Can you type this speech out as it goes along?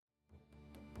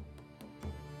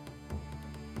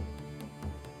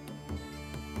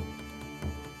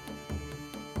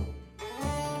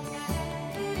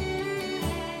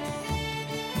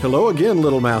Hello again,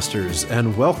 Little Masters,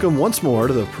 and welcome once more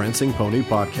to the Prancing Pony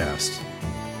Podcast.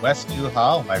 West New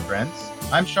Hall, my friends.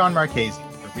 I'm Sean Marchese,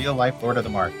 the real-life Lord of the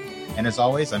Mark. And as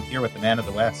always, I'm here with the man of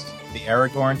the West, the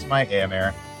Aragorn to my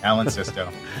Éomer, Alan Sisto.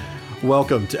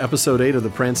 Welcome to Episode 8 of the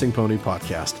Prancing Pony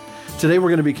Podcast. Today we're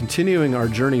going to be continuing our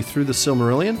journey through the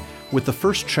Silmarillion with the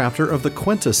first chapter of the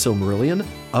Quenta Silmarillion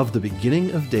of the Beginning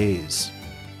of Days.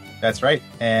 That's right.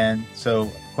 And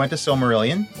so Quenta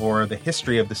Silmarillion, or the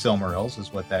history of the Silmarils,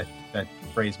 is what that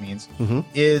phrase means,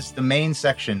 is the main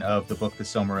section of the book, The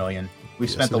Silmarillion. We've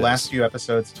spent the last few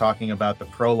episodes talking about the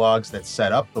prologues that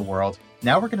set up the world.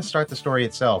 Now we're going to start the story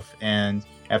itself. And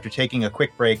after taking a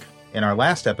quick break in our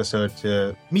last episode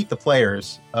to meet the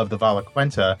players of the Valar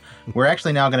Quenta, we're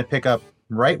actually now going to pick up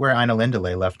right where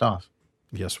Ainulindale left off.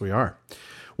 Yes, we are.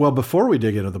 Well, before we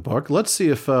dig into the book, let's see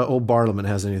if old Barliman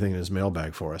has anything in his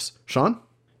mailbag for us. Sean?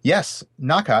 Yes,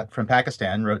 Nakat from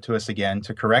Pakistan wrote to us again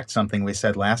to correct something we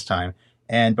said last time.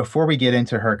 And before we get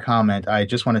into her comment, I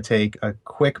just want to take a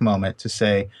quick moment to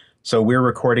say, so we're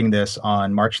recording this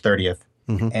on March 30th,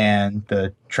 and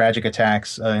the tragic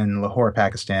attacks in Lahore,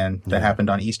 Pakistan that happened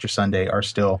on Easter Sunday are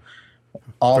still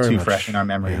all too fresh in our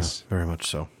memories. Yeah, very much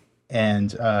so.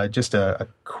 And just a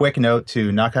quick note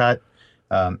to Nakat,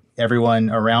 everyone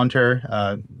around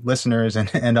her, listeners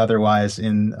and otherwise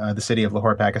in the city of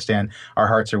Lahore, Pakistan, our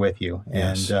hearts are with you.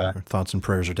 Yes, and our thoughts and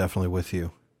prayers are definitely with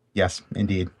you. Yes,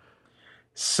 indeed.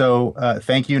 So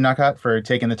thank you, Nakat, for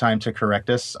taking the time to correct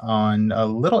us on a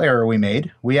little error we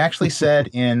made. We actually said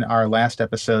in our last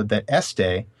episode that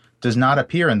Este does not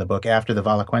appear in the book after the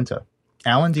Valar Quenta.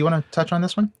 Alan, do you want to touch on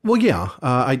this one? Well, yeah.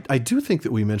 I do think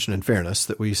that we mentioned, in fairness,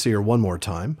 that we see her one more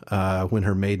time when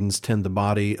her maidens tend the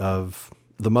body of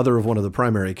the mother of one of the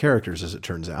primary characters, as it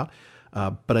turns out.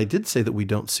 But I did say that we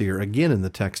don't see her again in the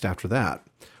text after that.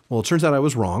 Well, it turns out I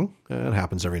was wrong. It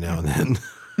happens every now and then.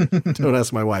 Don't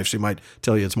ask my wife. She might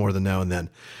tell you it's more than now and then.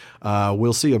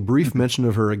 We'll see a brief mention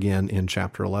of her again in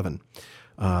chapter 11.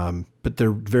 But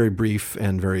they're very brief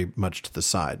and very much to the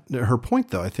side. Her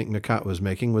point, though, I think Nakat was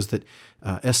making was that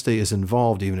Este is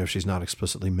involved even if she's not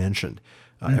explicitly mentioned.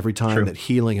 Every time that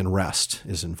healing and rest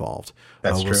is involved.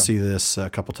 We'll see this a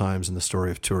couple times in the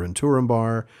story of Turin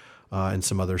Turambar and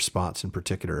some other spots in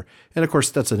particular. And, of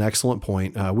course, that's an excellent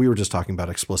point. We were just talking about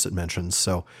explicit mentions,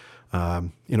 so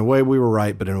in a way we were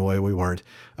right, but in a way we weren't.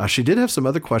 She did have some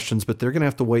other questions, but they're going to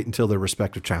have to wait until their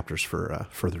respective chapters for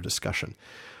further discussion.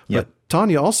 Yep. But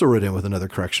Tanya also wrote in with another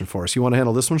correction for us. You want to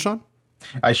handle this one, Sean?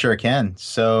 I sure can.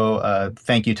 So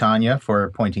thank you, Tanya,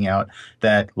 for pointing out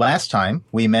that last time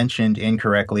we mentioned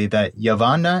incorrectly that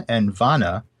Yavanna and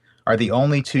Vanna are the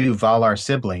only two Valar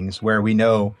siblings where we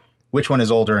know which one is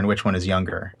older and which one is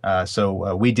younger.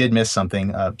 So we did miss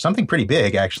something pretty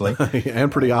big, actually.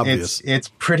 And pretty obvious. It's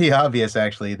pretty obvious,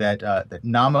 actually, that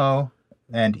Namo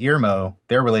and Irmo,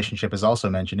 their relationship is also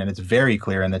mentioned, and it's very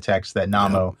clear in the text that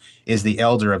Namo is the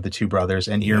elder of the two brothers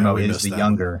and Irmo is the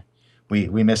younger.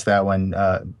 We missed that one,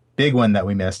 big one that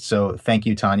we missed. So thank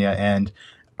you, Tanya. And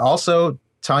also,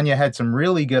 Tanya had some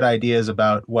really good ideas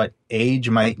about what age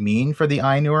might mean for the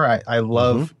Ainur. I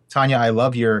love, Tanya, I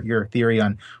love your theory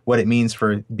on what it means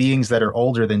for beings that are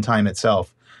older than time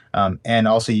itself. And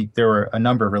also, there were a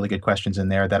number of really good questions in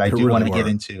there that I do want to get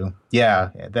into.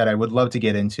 Yeah, that I would love to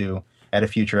get into at a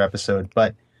future episode.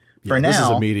 But for now,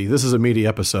 this is a meaty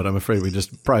episode. I'm afraid we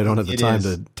just probably don't have the time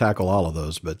to tackle all of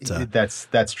those. But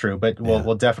that's true. But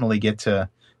we'll definitely get to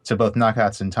both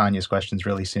Nakat's and Tanya's questions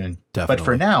really soon. Definitely. But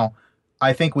for now,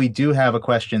 I think we do have a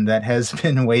question that has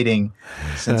been waiting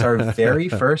since our very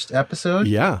first episode.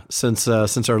 Yeah, since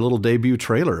our little debut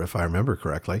trailer, if I remember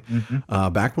correctly.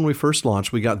 Back when we first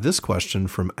launched, we got this question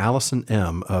from Allison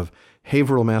M. of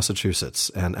Haverhill,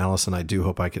 Massachusetts. And Allison, I do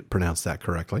hope I could pronounce that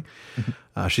correctly.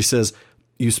 She says,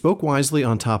 "You spoke wisely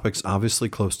on topics obviously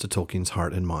close to Tolkien's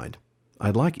heart and mind.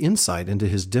 I'd like insight into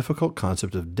his difficult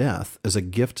concept of death as a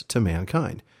gift to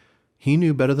mankind. He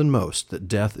knew better than most that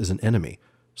death is an enemy.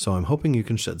 So I'm hoping you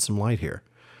can shed some light here."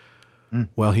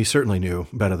 Well, he certainly knew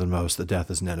better than most that death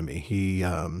is an enemy. He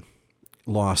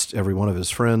lost every one of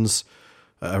his friends.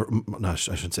 I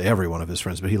should say every one of his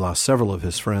friends, but he lost several of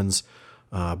his friends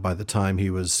by the time he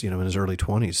was, in his early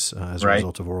 20s as a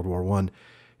result of World War I.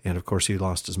 And, of course, he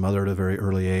lost his mother at a very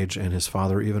early age and his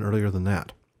father even earlier than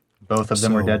that. Both of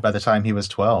them were dead by the time he was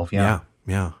 12. Yeah.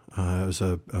 It was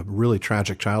a really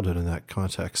tragic childhood in that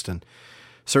context. And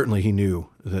certainly he knew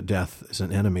that death is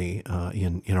an enemy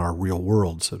in our real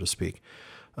world, so to speak.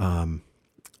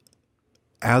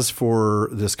 As for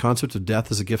this concept of death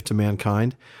as a gift to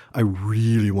mankind, I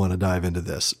really want to dive into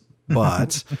this,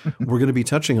 but we're going to be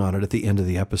touching on it at the end of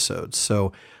the episode.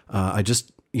 So I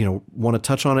just want to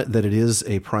touch on it, that it is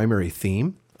a primary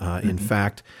theme In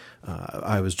fact,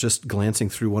 I was just glancing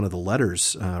through one of the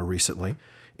letters recently,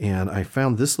 and I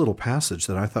found this little passage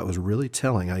that I thought was really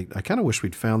telling. I kind of wish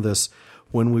we'd found this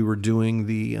when we were doing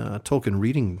the Tolkien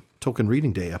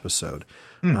Reading Day episode.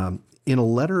 In a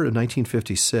letter in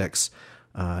 1956,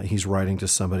 he's writing to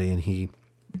somebody, and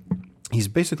he's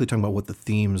basically talking about what the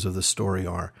themes of the story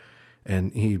are.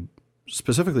 And he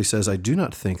specifically says, "I do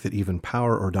not think that even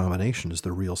power or domination is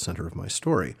the real center of my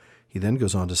story." He then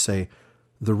goes on to say,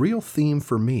 "The real theme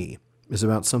for me is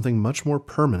about something much more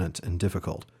permanent and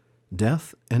difficult,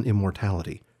 death and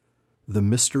immortality, the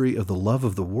mystery of the love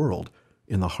of the world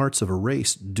in the hearts of a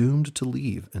race doomed to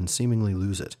leave and seemingly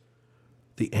lose it,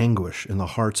 the anguish in the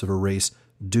hearts of a race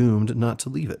doomed not to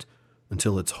leave it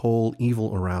until its whole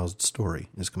evil-aroused story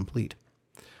is complete."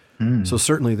 So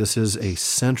certainly this is a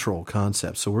central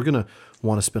concept. So we're going to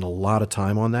want to spend a lot of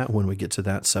time on that when we get to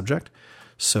that subject.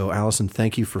 So Allison,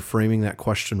 thank you for framing that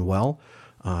question well.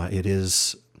 It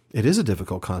is a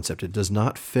difficult concept. It does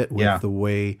not fit with the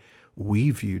way we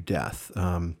view death.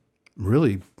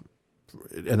 Really,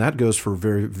 and that goes for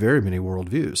very, very many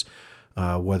worldviews,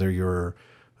 whether you're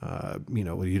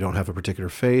you don't have a particular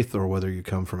faith, or whether you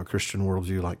come from a Christian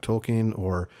worldview like Tolkien,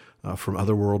 or from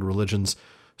other world religions.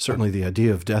 Certainly the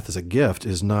idea of death as a gift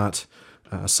is not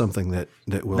something that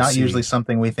we'll not see. Usually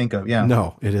something we think of. Yeah.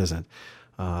 No, it isn't.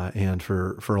 And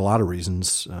for a lot of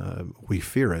reasons, we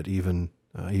fear it, even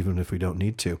if we don't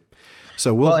need to.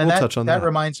 So we'll touch on that. That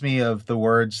reminds me of the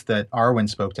words that Arwen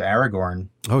spoke to Aragorn.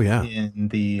 Oh yeah, in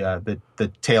the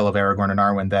tale of Aragorn and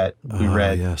Arwen that we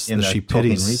read. Yes, in that the she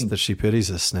pities that she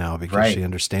pities us now because she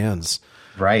understands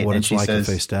what and it's like to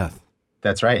face death.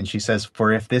 That's right, and she says,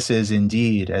 "For if this is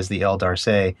indeed, as the Eldar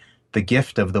say, the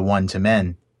gift of the one to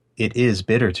men, it is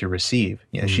bitter to receive."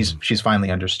 You know, she's finally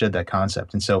understood that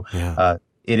concept, and so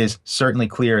it is certainly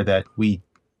clear that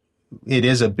it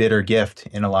is a bitter gift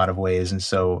in a lot of ways, and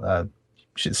so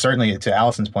certainly to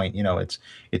Allison's point,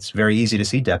 it's very easy to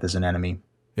see death as an enemy.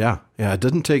 Yeah. It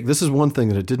didn't take. This is one thing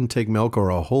that it didn't take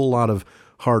Melkor a whole lot of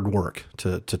hard work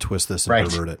to twist this and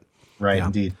pervert it. Right,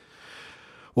 indeed.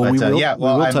 Well, we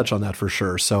will touch on that for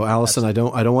sure. So, Allison, I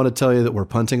don't want to tell you that we're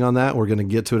punting on that. We're going to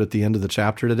get to it at the end of the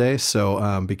chapter today.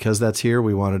 So, because that's here,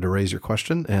 we wanted to raise your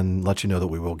question and let you know that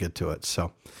we will get to it.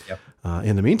 So,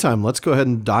 in the meantime, let's go ahead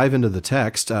and dive into the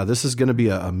text. This is going to be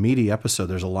a meaty episode.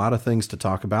 There's a lot of things to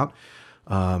talk about.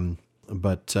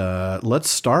 But let's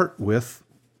start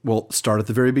at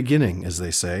the very beginning, as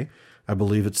they say. I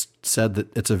believe it's said that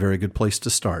it's a very good place to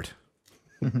start.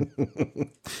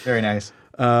 Very nice.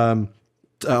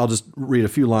 I'll just read a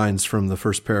few lines from the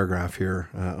first paragraph here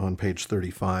on page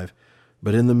 35.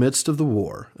 "But in the midst of the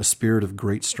war, a spirit of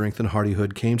great strength and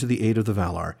hardihood came to the aid of the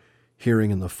Valar,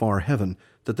 hearing in the far heaven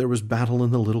that there was battle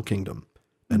in the little kingdom,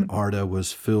 and Arda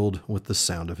was filled with the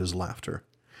sound of his laughter."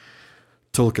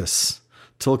 Tulkas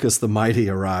the mighty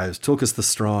arrives. Tulkas the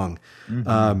strong.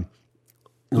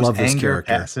 Love this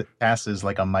character. Passes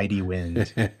like a mighty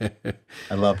wind.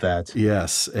 I love that.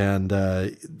 Yes, and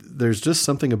there's just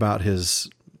something about his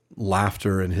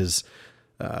laughter and his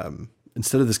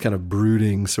instead of this kind of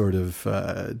brooding sort of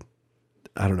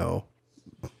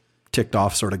ticked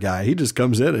off sort of guy, he just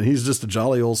comes in and he's just a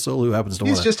jolly old soul who happens to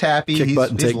want to just happy. Kick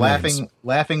butt and take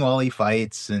laughing while he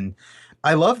fights, and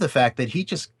I love the fact that he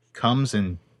just comes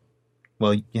and.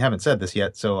 Well, you haven't said this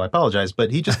yet, so I apologize. But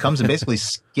he just comes and basically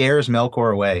scares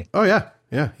Melkor away. Oh yeah,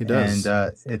 he does.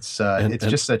 And it's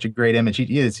just such a great image.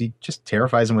 He just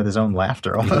terrifies him with his own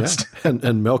laughter almost. Yeah.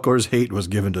 And Melkor's hate was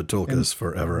given to Tulkas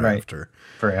forever after.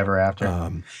 Forever after.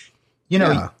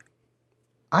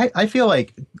 I feel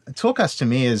like Tulkas to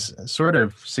me is sort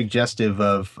of suggestive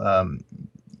of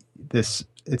this.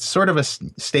 It's sort of a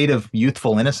state of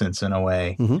youthful innocence in a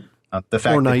way. Mm-hmm. The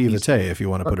fact or naivete, if you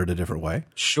want to put it a different way.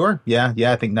 Sure. Yeah.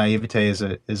 I think naivete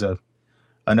is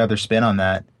another spin on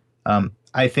that.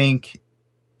 I think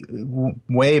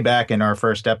way back in our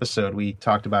first episode, we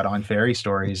talked about on fairy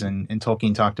stories, and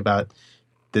Tolkien talked about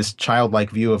this childlike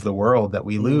view of the world that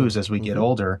we lose as we get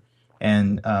older,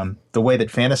 and the way that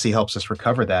fantasy helps us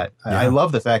recover that. I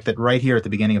love the fact that right here at the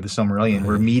beginning of the Silmarillion,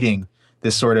 we're meeting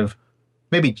this sort of.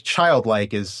 Maybe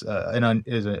childlike is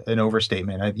an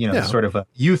overstatement. Sort of a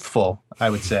youthful, I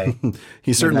would say.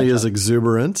 He certainly is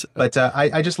exuberant. But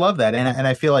I just love that, and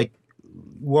I feel like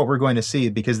what we're going to see,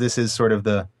 because this is sort of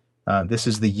the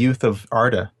youth of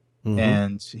Arda,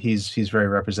 and he's very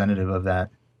representative of that.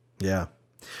 Yeah.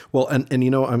 Well, and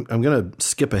I'm going to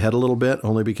skip ahead a little bit,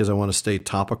 only because I want to stay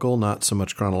topical, not so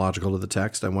much chronological to the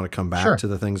text. I want to come back to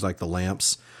the things like the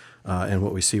lamps and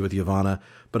what we see with Yavanna.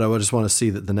 But I just want to see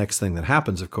that the next thing that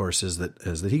happens, of course, is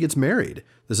that he gets married.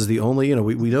 This is the only,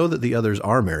 we know that the others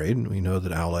are married. We know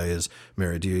that Aule is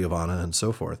married to Yavanna and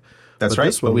so forth. That's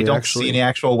right, but we don't see any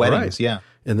actual weddings, right.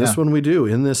 In this one we do.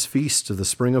 In this feast of the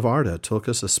spring of Arda,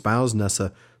 Tulkas espoused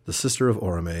Nessa, the sister of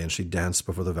Orome, and she danced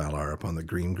before the Valar upon the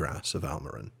green grass of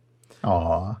Almarin.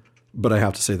 Aww. But I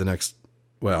have to say I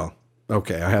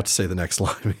have to say the next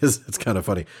line because it's kind of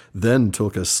funny. Then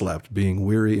Tulkas slept, being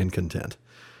weary and content.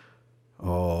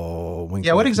 Oh, wink,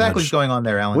 yeah, what wink, exactly nudge. is going on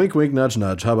there, Alan? Wink, wink, nudge,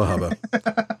 nudge, hubba, hubba.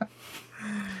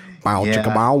 Bow,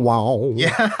 chicka, bow, wow.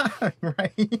 Yeah,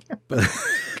 right. But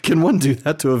can one do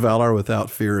that to a Valar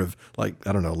without fear of,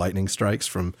 lightning strikes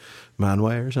from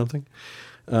Manwë or something?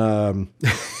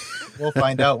 We'll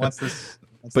find out once this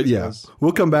goes.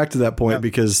 We'll come back to that point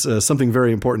because something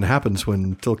very important happens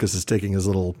when Tulkas is taking his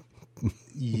little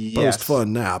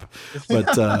post-fun nap.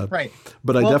 But right.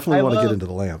 But I definitely want to get into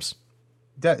the lamps.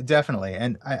 Definitely,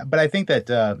 but I think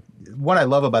that what I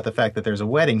love about the fact that there's a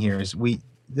wedding here is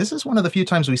this is one of the few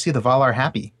times we see the Valar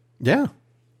happy. Yeah,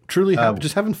 truly happy,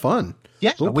 just having fun.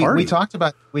 Yeah, we talked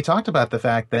about the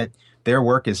fact that their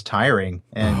work is tiring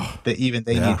and that even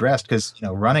they need rest because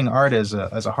running Arda is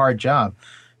a hard job.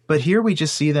 But here we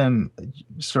just see them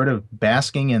sort of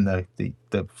basking in the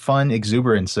fun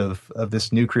exuberance of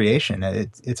this new creation.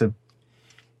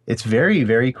 It's very,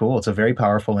 very cool. It's a very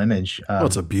powerful image.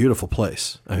 It's a beautiful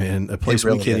place. I mean, a place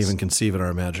really we can't is. even conceive in our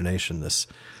imagination. It's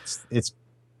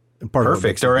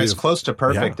perfect, or as close to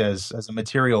perfect as a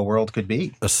material world could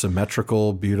be. A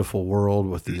symmetrical, beautiful world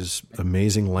with these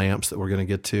amazing lamps that we're going to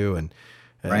get to, and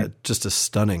just a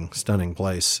stunning, stunning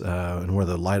place. And where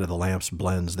the light of the lamps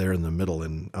blends there in the middle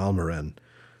in Almarin.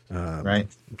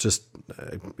 Just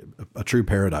a true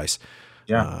paradise.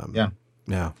 Yeah.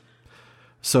 Yeah.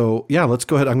 So let's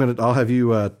go ahead. I'll have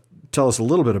you tell us a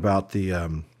little bit about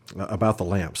the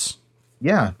lamps.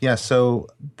 Yeah. So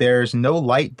there's no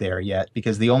light there yet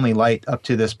because the only light up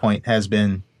to this point has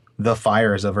been the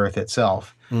fires of Earth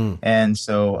itself. And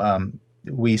so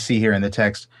we see here in the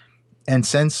text, and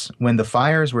since when the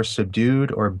fires were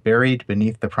subdued or buried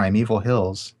beneath the primeval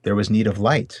hills, there was need of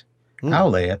light.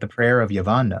 Aule, at the prayer of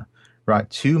Yavanna, brought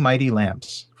 2 mighty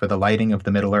lamps for the lighting of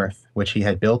the Middle Earth, which he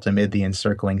had built amid the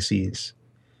encircling seas.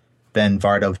 Then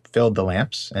Varda filled the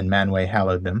lamps, and Manwë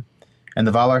hallowed them, and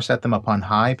the Valar set them upon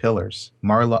high pillars,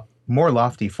 more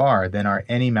lofty far than are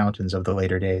any mountains of the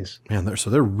later days. Man,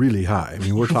 they're really high. I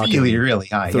mean, we're talking really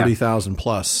high, 30,000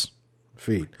 plus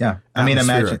feet. Yeah, I mean,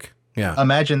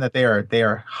 imagine that they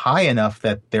are high enough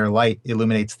that their light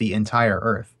illuminates the entire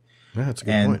Earth. Yeah, that's a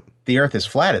good point. The Earth is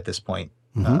flat at this point,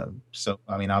 so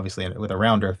I mean, obviously, with a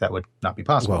round Earth, that would not be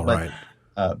possible. Well,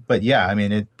 right. But yeah, I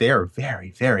mean, they are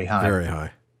very, very high. Very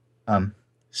high.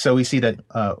 So we see that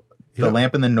the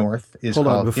lamp in the north is Hold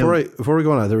called... on, before we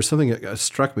go on, there was something that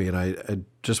struck me, and I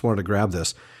just wanted to grab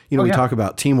this. We talk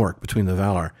about teamwork between the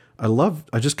Valar.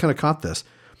 I just kind of caught this.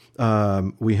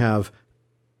 We have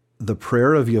the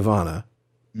prayer of Yavanna.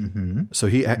 Mm-hmm. So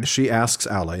she asks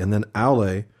Aule, and then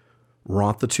Aule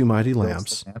wrought the 2 mighty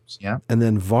lamps. And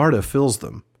then Varda fills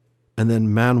them, and then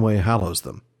Manwë hallows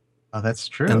them. Oh, that's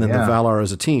true. And then the Valar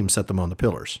as a team set them on the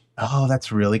pillars. Oh, that's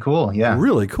really cool. Yeah.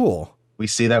 Really cool. We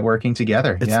see that working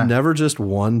together. It's never just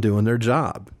one doing their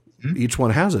job. Mm-hmm. Each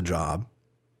one has a job.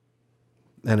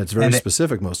 And it's very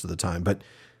specific most of the time. But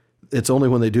it's only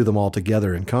when they do them all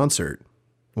together in concert.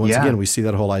 Once again, we see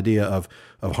that whole idea of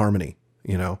harmony,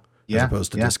 as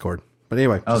opposed to discord. But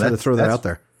anyway, just had to throw that out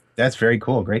there. That's very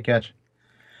cool. Great catch.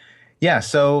 Yeah,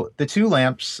 so the 2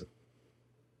 lamps...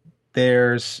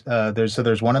 There's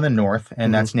one in the north,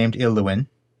 and that's named Illuin,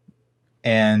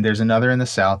 and there's another in the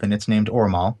south, and it's named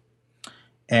Ormal.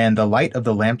 And the light of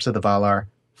the lamps of the Valar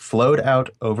flowed out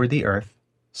over the earth,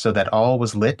 so that all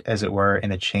was lit, as it were,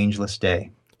 in a changeless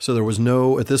day. So there was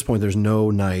at this point, there's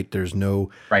no night, there's no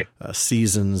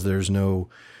seasons, there's no.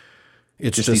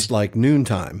 It's just like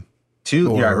noontime.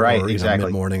 Or exactly.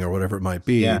 Mid-morning or whatever it might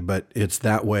be, but it's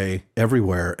that way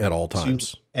everywhere at all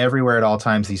times. Everywhere at all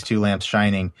times, these 2 lamps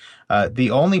shining.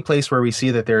 The only place where we see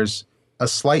that there's a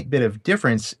slight bit of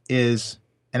difference is,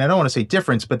 and I don't want to say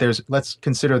difference, but let's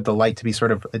consider the light to be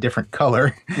sort of a different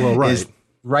color. Well, right. Is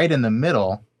right in the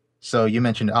middle. So you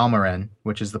mentioned Almarin,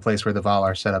 which is the place where the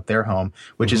Valar set up their home,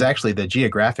 which is actually the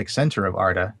geographic center of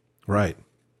Arda. Right.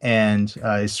 And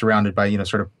is surrounded by,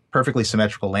 sort of perfectly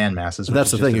symmetrical land masses.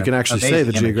 That's the thing. You can actually say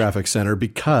the geographic center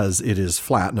because it is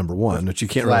flat, number one, which you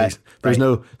can't there's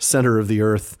no center of the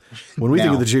earth. When we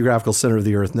think of the geographical center of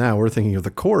the earth now, we're thinking of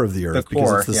the core of the earth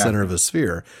because it's the center of a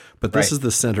sphere. But this is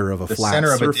the center of a flat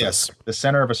surface. The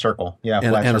center of a circle. Yeah.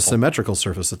 And a symmetrical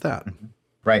surface at that.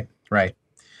 Mm-hmm. Right.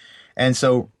 And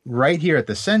so right here at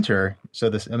the center,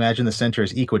 imagine the center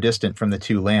is equidistant from the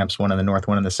two lamps, one in the north,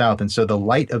 one in the south. And so the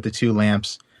light of the two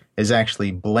lamps is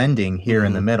actually blending here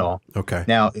in the middle. Okay.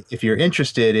 Now, if you're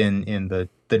interested in the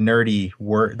nerdy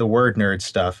word, the word nerd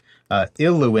stuff,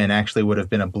 Illuin actually would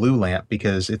have been a blue lamp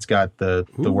because it's got the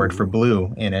word for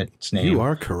blue in its name. You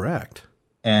are correct.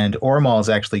 And Ormal is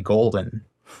actually golden.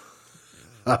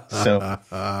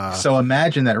 So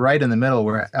imagine that right in the middle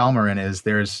where Almarin is,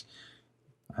 there's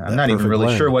I'm not even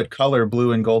really sure what color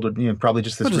blue and gold would, probably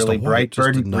just this really bright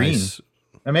verdant green.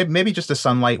 Or maybe just a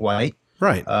sunlight white.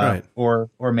 Right, right. Or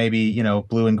maybe,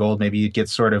 blue and gold, maybe you'd get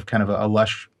sort of kind of a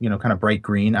lush, kind of bright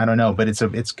green. I don't know, but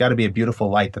it's got to be a beautiful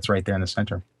light that's right there in the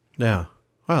center. Yeah.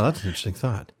 Wow, that's an interesting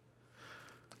thought.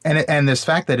 And this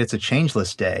fact that it's a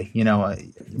changeless day,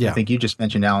 I think you just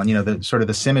mentioned, Alan, the sort of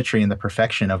the symmetry and the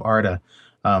perfection of Arda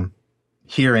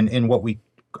here in what we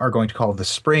are going to call the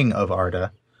spring of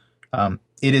Arda.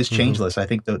 It is changeless. I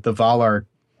think the Valar,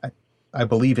 I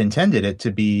believe, intended it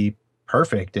to be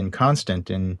perfect and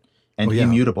constant and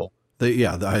immutable.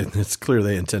 It's clear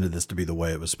they intended this to be the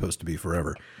way it was supposed to be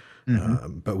forever.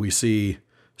 But we see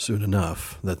soon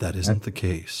enough that isn't the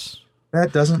case.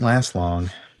 That doesn't last long.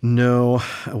 No,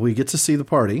 we get to see the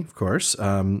party, of course.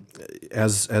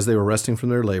 As they were resting from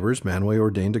their labors, Manwë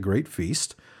ordained a great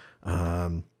feast.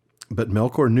 But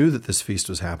Melkor knew that this feast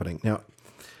was happening. Now,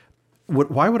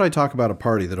 why would I talk about a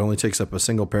party that only takes up a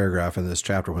single paragraph in this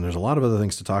chapter when there's a lot of other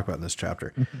things to talk about in this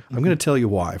chapter? I'm going to tell you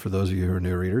why, for those of you who are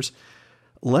new readers.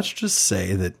 Let's just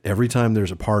say that every time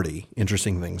there's a party,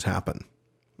 interesting things happen.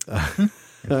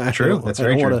 True. That's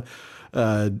very true.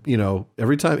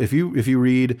 Every time, if you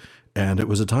read, and it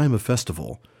was a time of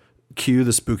festival, cue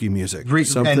the spooky music.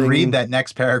 And read that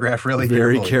next paragraph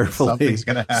very carefully. Something's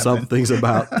going to happen. Something's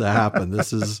about to happen.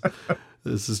 This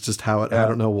is just how it. I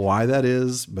don't know why that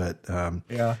is, but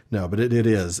no, but it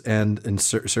is, and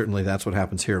certainly that's what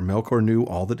happens here. Melkor knew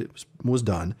all that it was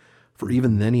done, for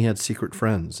even then he had secret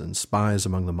friends and spies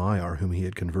among the Maiar whom he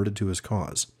had converted to his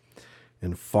cause.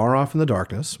 And far off in the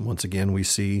darkness, once again we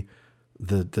see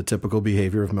the typical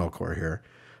behavior of Melkor here.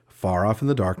 Far off in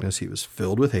the darkness, he was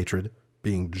filled with hatred,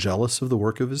 being jealous of the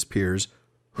work of his peers,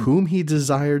 whom he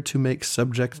desired to make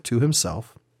subject to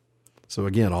himself. So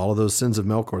again, all of those sins of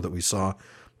Melkor that we saw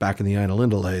back in the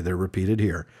Ainulindalë, they're repeated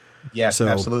here. Yes,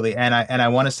 absolutely. And I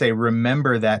want to say,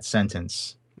 remember that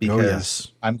sentence,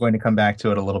 because I'm going to come back to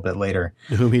it a little bit later.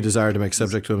 Whom he desired to make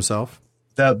subject to himself?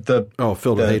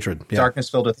 Filled with hatred. Yeah. Darkness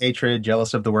filled with hatred,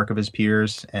 jealous of the work of his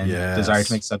peers, and desired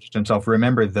to make subject to himself.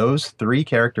 Remember those three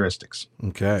characteristics.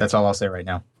 Okay. That's all I'll say right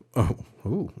now.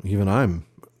 Even I'm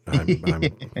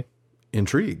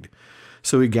intrigued.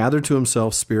 So he gathered to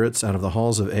himself spirits out of the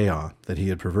halls of Ea that he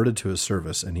had perverted to his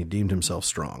service, and he deemed himself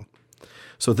strong.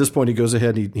 So at this point, he goes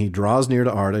ahead, he draws near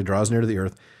to Arda, draws near to the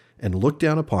earth, and looked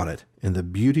down upon it, and the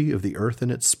beauty of the earth in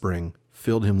its spring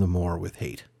filled him the more with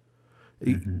hate.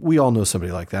 We all know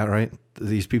somebody like that, right?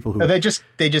 These people who they just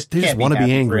want to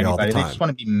be angry all the time. They just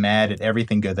want to be mad at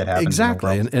everything good that happens.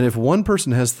 Exactly, and if one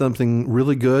person has something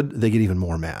really good, they get even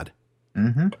more mad.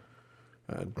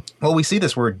 Well, we see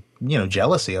this word,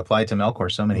 jealousy applied to Melkor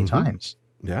so many times.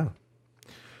 Yeah.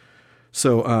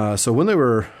 So when they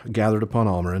were gathered upon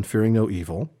Almarin, fearing no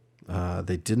evil,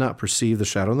 they did not perceive the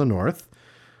shadow in the north.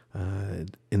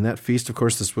 In that feast, of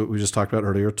course, this is what we just talked about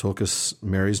earlier. Tulkas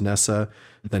marries Nessa.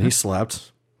 Then he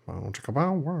slept.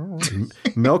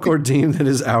 Melkor deemed that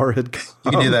his hour had come.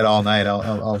 You can do that all night.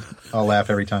 I'll laugh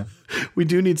every time. We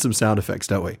do need some sound effects,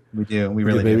 don't we? We do. We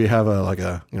really maybe do. have a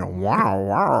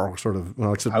wow sort of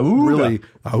really.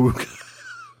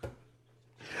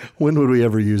 When would we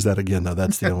ever use that again? Though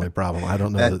that's the only problem. I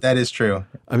don't know. That is true.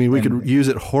 I mean, we could use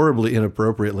it horribly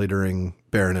inappropriately during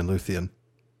Beren and Luthien,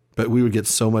 but we would get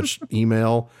so much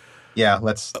email. Yeah,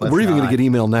 let's we're even going to get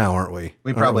email now, aren't we?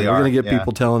 We probably are. We're going to get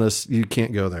people telling us you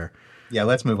can't go there. Yeah,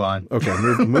 let's move on. Okay,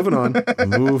 moving on.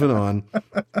 Moving on.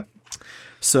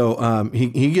 So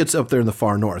he gets up there in the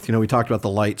far north. We talked about the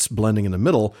lights blending in the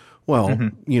middle.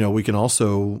 Well, we can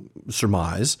also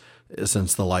surmise,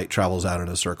 since the light travels out in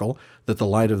a circle, that the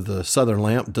light of the southern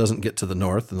lamp doesn't get to the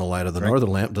north and the light of the northern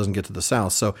lamp doesn't get to the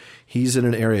south. So he's in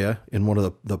an area in one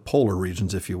of the polar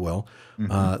regions, if you will,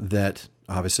 that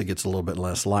obviously gets a little bit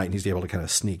less light, and he's able to kind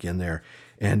of sneak in there,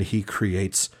 and he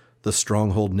creates the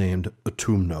stronghold named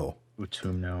Utumno.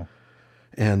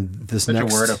 And this such a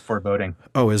word of foreboding.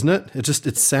 Oh, isn't it?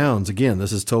 It sounds, again,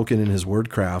 this is Tolkien in his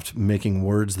wordcraft, making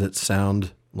words that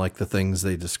sound like the things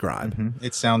they describe.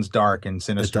 It sounds dark and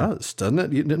sinister. It does,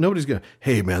 doesn't it? Nobody's going to,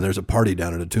 hey, man, there's a party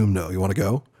down at Utumno. You want to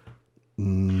go?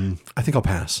 I think I'll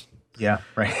pass. Yeah,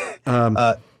 right.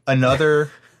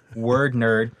 Another word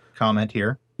nerd comment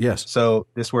here. Yes. So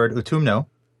this word utumno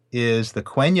is the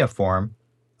Quenya form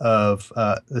of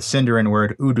the Sindarin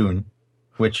word udun,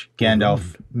 which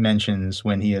Gandalf mentions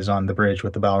when he is on the bridge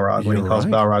with the Balrog, when he calls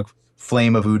Balrog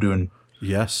Flame of Udun.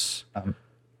 Yes.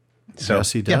 So,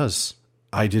 yes, he does.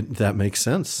 That makes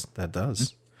sense. That does.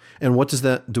 Mm-hmm. And what does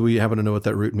that, do we happen to know what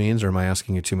that root means, or am I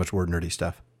asking you too much word nerdy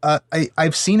stuff?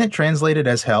 I've seen it translated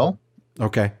as hell.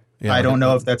 Okay. Yeah, I don't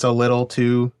know if that's a little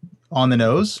too on the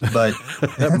nose, but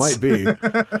that might be.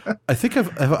 I think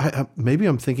maybe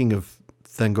I'm thinking of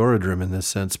Thangorodrim in this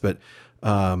sense, but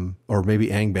or maybe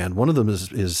Angband. One of them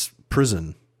is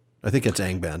prison. I think it's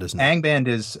Angband, isn't it? Angband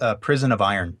is prison of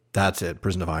iron. That's it,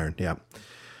 prison of iron. Yeah.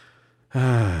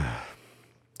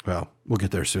 Well, we'll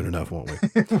get there soon enough, won't we?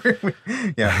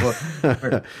 Yeah,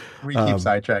 we keep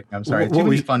sidetracking. I'm sorry. Too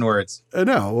many fun words.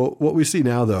 No, well, what we see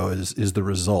now, though, is the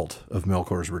result of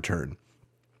Melkor's return.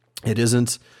 It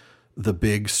isn't the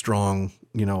big, strong,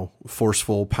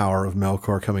 forceful power of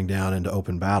Melkor coming down into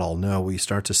open battle. No, we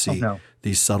start to see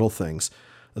these subtle things.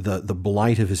 The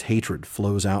blight of his hatred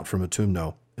flows out from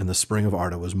Utumno, and the spring of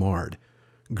Arda was marred.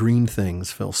 Green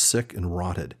things fell sick and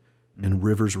rotted, and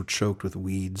rivers were choked with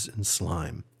weeds and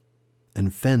slime.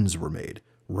 And fens were made,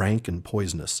 rank and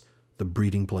poisonous, the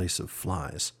breeding place of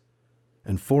flies.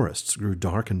 And forests grew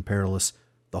dark and perilous,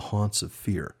 the haunts of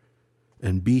fear.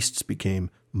 And beasts became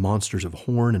monsters of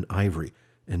horn and ivory,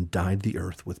 and dyed the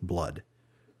earth with blood.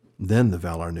 Then the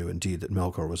Valar knew indeed that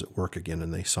Melkor was at work again,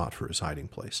 and they sought for his hiding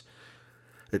place.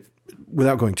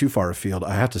 Without going too far afield,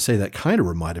 I have to say that kind of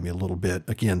reminded me a little bit,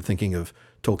 again, thinking of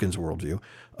Tolkien's worldview,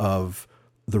 of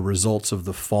the results of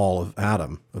the fall of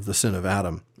Adam, of the sin of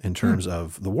Adam, in terms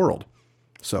of the world.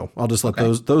 So I'll just let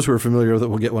those who are familiar with it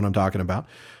will get what I'm talking about.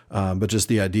 But just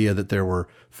the idea that there were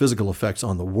physical effects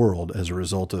on the world as a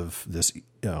result of this,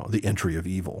 the entry of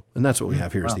evil. And that's what we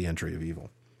have here is the entry of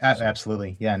evil.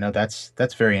 Absolutely. Yeah, no,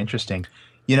 that's very interesting.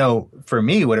 For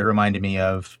me, what it reminded me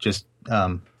of, just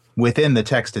within the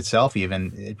text itself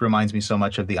even, it reminds me so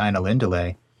much of the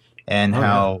Ainulindale, and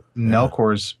how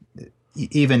Melkor's,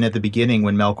 even at the beginning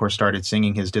when Melkor started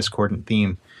singing his discordant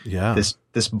theme,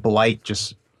 this blight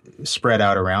just spread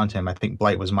out around him. I think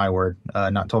blight was my word,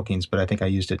 not Tolkien's, but I think I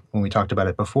used it when we talked about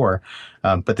it before.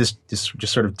 But this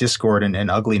just sort of discord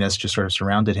and ugliness just sort of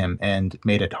surrounded him and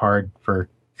made it hard for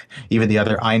even the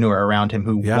other Ainur around him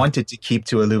who wanted to keep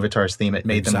to Iluvatar's theme. It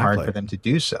made them hard for them to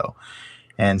do so.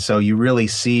 And so you really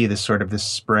see this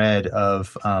spread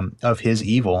of his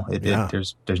evil.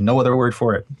 There's no other word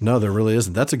for it. No, there really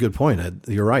isn't. That's a good point.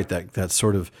 You're right. That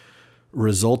sort of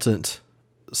resultant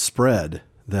spread,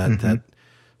 that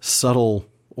subtle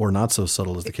or not so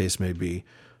subtle as the case may be,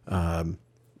 that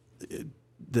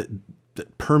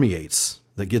permeates,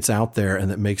 that gets out there, and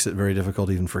that makes it very difficult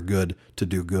even for good to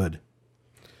do good.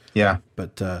 Yeah.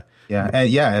 But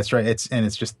that's right.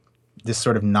 It's just this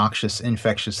sort of noxious,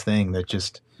 infectious thing that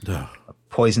just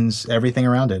poisons everything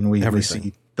around it. And we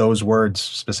see those words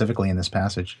specifically in this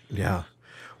passage. Yeah.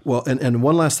 Well, and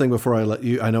one last thing before I let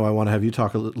you, I know I want to have you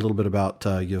talk a little bit about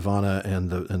Yavanna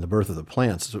and the birth of the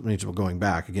plants. So it means we're going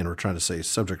back. Again, we're trying to say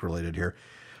subject related here.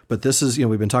 But this is,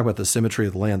 we've been talking about the symmetry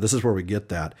of the land. This is where we get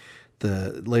that.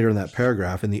 Later in that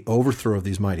paragraph, in the overthrow of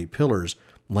these mighty pillars,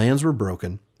 lands were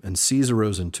broken and seas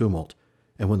arose in tumult.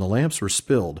 And when the lamps were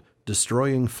spilled,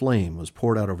 destroying flame was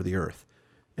poured out over the earth.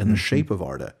 And the shape of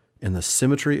Arda and the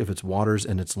symmetry of its waters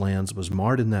and its lands was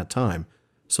marred in that time,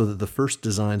 so that the first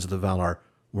designs of the Valar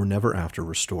were never after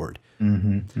restored.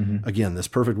 Again, this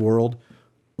perfect world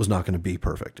was not going to be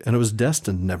perfect, and it was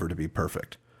destined never to be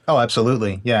perfect. Oh,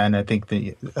 absolutely. Yeah, and I think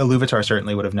the Iluvatar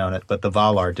certainly would have known it, but the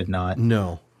Valar did not.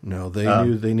 No, they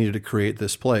knew they needed to create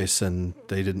this place, and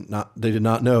they did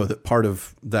not know that part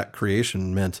of that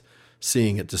creation meant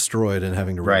seeing it destroyed and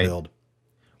having to rebuild.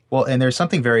 Well, and there's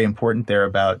something very important there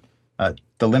about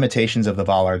the limitations of the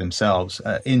Valar themselves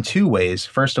in two ways.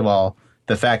 First of all,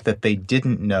 the fact that they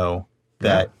didn't know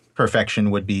that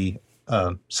perfection would be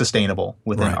sustainable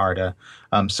within Arda.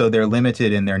 So they're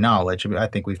limited in their knowledge. I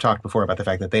think we've talked before about the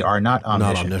fact that they are not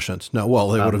omniscient. Not omniscient. No, well,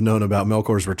 they would have known about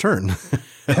Melkor's return.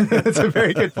 That's a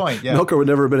very good point. Yeah. Melkor would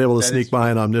never have been able to sneak by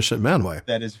an omniscient manway.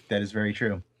 That is very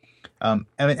true.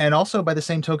 And also, by the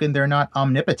same token, they're not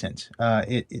omnipotent.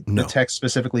 The text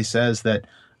specifically says that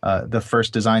the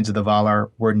first designs of the Valar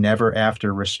were never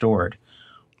after restored.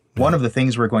 One of the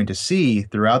things we're going to see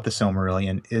throughout the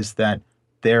Silmarillion is that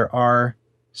there are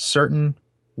certain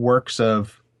works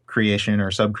of creation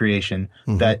or subcreation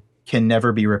that can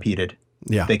never be repeated.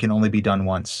 Yeah. They can only be done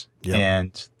once. Yep.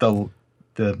 And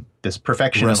this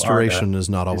perfection restoration of Arda is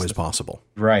not always possible.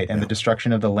 Right. And the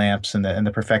destruction of the lamps and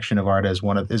the perfection of Arda is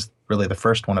really the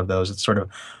first one of those. It's sort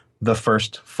of the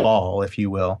first fall, if you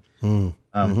will.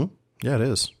 Yeah, it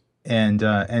is. And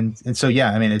so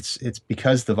yeah, I mean it's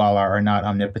because the Valar are not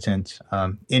omnipotent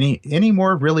any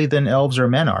more really than elves or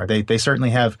men are. They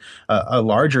certainly have a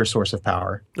larger source of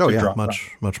power. Oh yeah,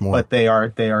 much more. But they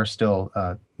are still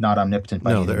not omnipotent.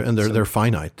 No, they're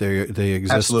finite. They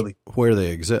exist Absolutely. where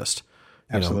they exist.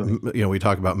 Absolutely. We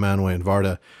talk about Manwë and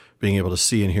Varda being able to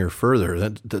see and hear further.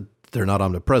 That they're not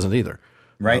omnipresent either.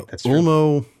 Right. That's true.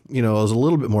 Ulmo, is a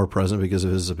little bit more present because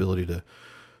of his ability to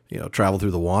travel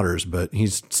through the waters, but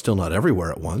he's still not everywhere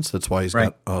at once. That's why he's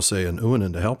got Ose and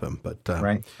Uinen to help him. But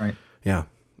right. Yeah,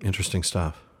 interesting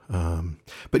stuff.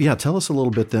 But yeah, tell us a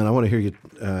little bit then. I want to hear you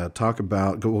talk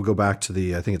about, we'll go back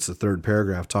to I think it's the third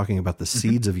paragraph, talking about the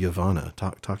seeds of Yavanna.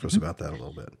 Talk to us about that a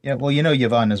little bit. Yeah, well,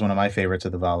 Yavanna is one of my favorites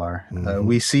of the Valar.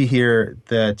 We see here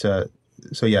that,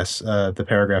 the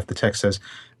paragraph, the text says,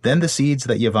 "Then the seeds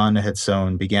that Yavanna had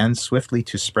sown began swiftly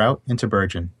to sprout and to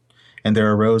burgeon. And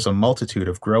there arose a multitude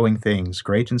of growing things,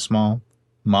 great and small,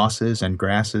 mosses and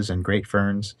grasses and great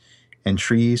ferns, and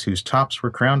trees whose tops were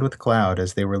crowned with cloud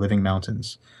as they were living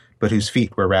mountains, but whose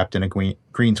feet were wrapped in a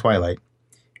green twilight.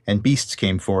 And beasts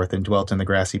came forth and dwelt in the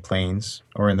grassy plains,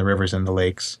 or in the rivers and the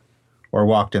lakes, or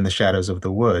walked in the shadows of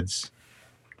the woods."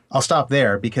 I'll stop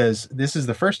there because this is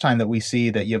the first time that we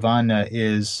see that Yavanna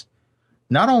is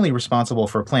not only responsible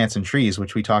for plants and trees,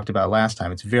 which we talked about last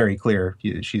time. It's very clear.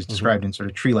 She's described in sort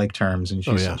of tree-like terms, and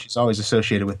she's always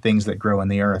associated with things that grow in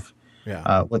the earth.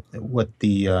 Yeah.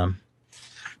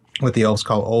 What the elves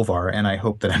call Olvar, and I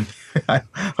hope that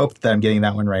I'm getting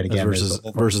that one right again. Versus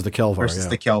the Kelvar. Versus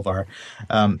the Kelvar.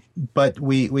 But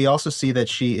we also see that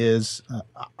she is.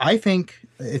 I think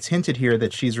it's hinted here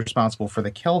that she's responsible for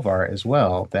the Kelvar as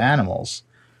well, the animals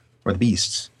or the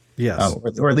beasts. Yes,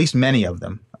 or at least many of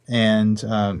them. And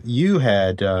you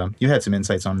had some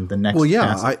insights on the next. Well,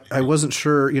 yeah, passage. I wasn't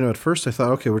sure. At first I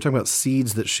thought, okay, we're talking about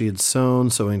seeds that she had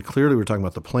sown. So, clearly we're talking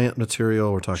about the plant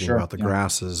material. We're talking about the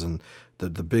grasses and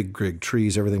the big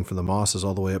trees, everything from the mosses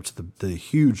all the way up to the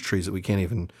huge trees that we can't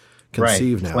even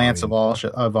conceive now. Plants of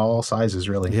all sizes,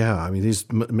 really. Yeah,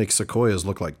 these make sequoias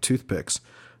look like toothpicks.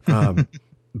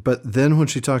 But then when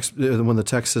the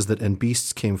text says that, "And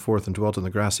beasts came forth and dwelt in the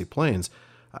grassy plains,"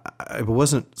 I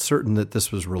wasn't certain that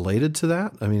this was related to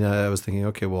that. I was thinking,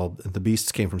 okay, well, the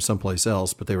beasts came from someplace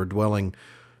else, but they were dwelling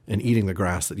and eating the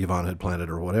grass that Yavanna had planted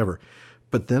or whatever.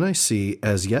 But then I see,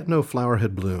 "As yet no flower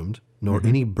had bloomed, nor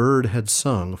any bird had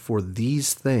sung, for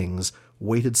these things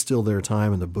waited still their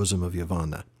time in the bosom of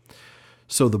Yavanna."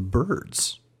 So the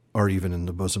birds are even in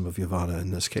the bosom of Yavanna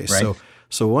in this case. Right.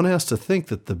 So one has to think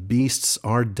that the beasts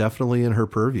are definitely in her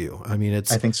purview. I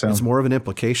think so. It's more of an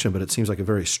implication, but it seems like a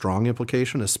very strong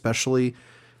implication, especially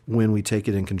when we take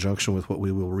it in conjunction with what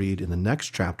we will read in the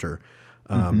next chapter,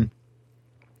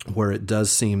 where it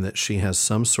does seem that she has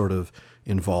some sort of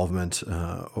involvement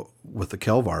with the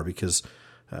Kelvar, because,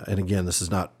 and again, this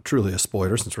is not truly a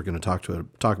spoiler since we're going to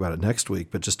talk about it next week,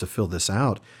 but just to fill this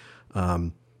out,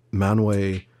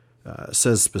 Manwë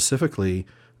says specifically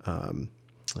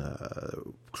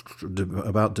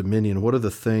about dominion. What are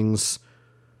the things,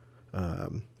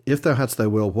 if thou hadst thy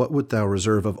will, what would thou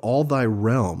reserve of all thy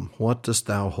realm? What dost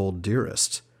thou hold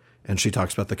dearest? And she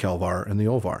talks about the Kelvar and the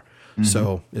Olvar.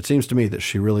 So it seems to me that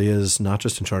she really is not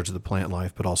just in charge of the plant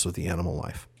life, but also the animal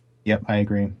life. Yep, I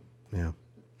agree. Yeah.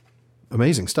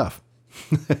 Amazing stuff.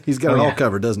 He's got it all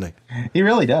covered, doesn't he? He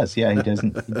really does. Yeah, he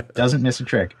doesn't miss a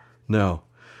trick. No.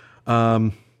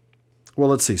 Well,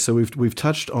 let's see. So we've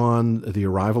touched on the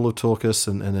arrival of Tulkas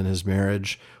and then his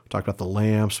marriage. We talked about the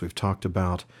lamps. We've talked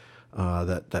about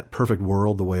that perfect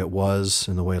world, the way it was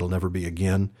and the way it'll never be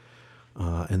again.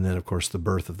 And then, of course, the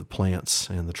birth of the plants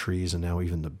and the trees and now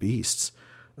even the beasts.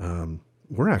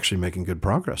 We're actually making good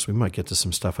progress. We might get to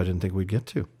some stuff I didn't think we'd get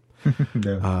to.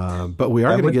 No. But we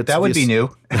are going to get to that would be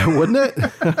new. Wouldn't it?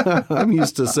 I'm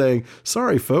used to saying,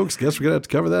 sorry, folks, guess we're going to have to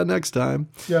cover that next time.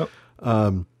 Yep.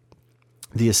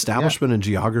 The establishment and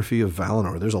geography of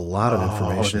Valinor. There's a lot of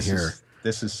information here.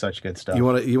 This is such good stuff. You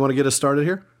want to get us started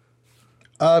here?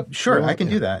 Sure, I can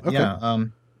do that. Okay. Yeah.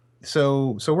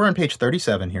 So we're on page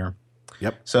 37 here.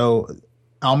 Yep. So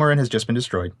Almarin has just been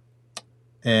destroyed,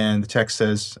 and the text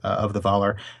says of the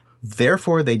Valar,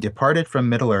 "Therefore they departed from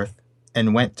Middle-earth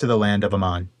and went to the land of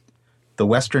Aman, the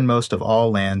westernmost of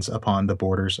all lands upon the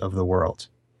borders of the world.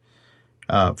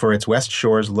 For its west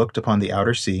shores looked upon the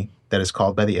outer sea that is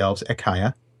called by the elves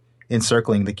Ekaya,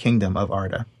 encircling the kingdom of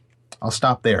Arda." I'll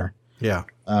stop there. Yeah.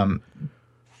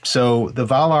 So the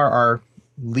Valar are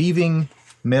leaving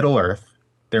Middle-earth.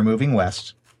 They're moving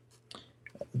west,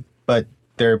 but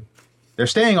they're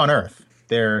staying on Earth.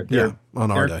 They're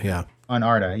on Arda. Yeah. On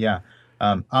Arda. Yeah.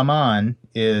 Aman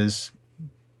is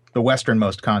the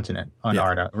westernmost continent on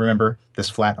Arda. Remember this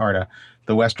flat Arda,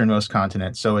 the westernmost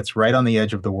continent. So it's right on the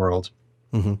edge of the world.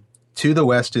 Mm-hmm. To the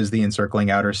west is the encircling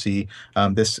outer sea.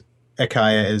 This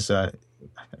Ekaya is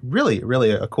really,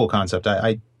 really a cool concept.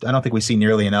 I don't think we see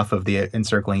nearly enough of the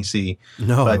encircling sea.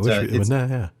 No, I wish we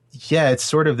would. Yeah, it's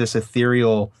sort of this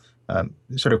ethereal,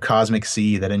 sort of cosmic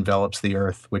sea that envelops the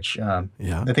Earth, which I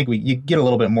think you get a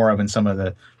little bit more of in some of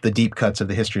the deep cuts of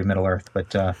the history of Middle Earth,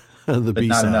 but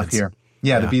not enough here.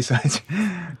 Yeah, the B-sides.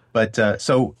 But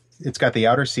so it's got the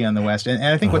outer sea on the west, and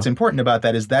I think what's important about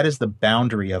that is the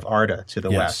boundary of Arda to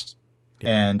the west,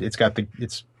 and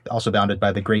it's also bounded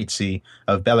by the Great Sea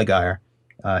of Beligair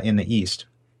in the east,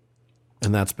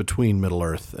 and that's between Middle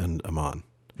Earth and Aman.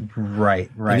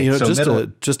 Right. And, so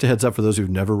just a heads up for those who've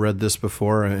never read this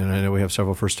before, and I know we have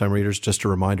several first-time readers, just a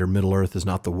reminder, Middle Earth is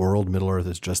not the world. Middle Earth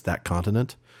is just that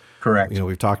continent. Correct.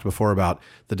 We've talked before about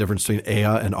the difference between Ea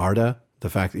and Arda, the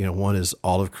fact that, one is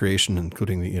all of creation,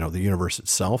 including the universe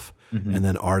itself, and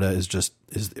then Arda is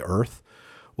the Earth.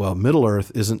 Well, Middle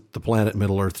Earth isn't the planet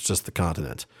Middle Earth, it's just the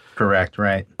continent. Correct,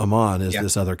 right. Aman is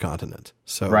this other continent.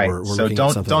 So right. we're so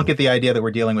don't get the idea that we're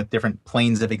dealing with different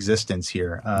planes of existence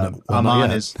here.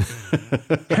 Aman is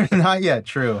not yet.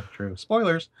 True.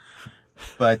 Spoilers.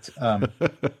 But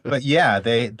yeah,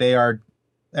 they are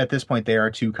at this point they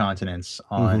are two continents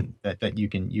on that you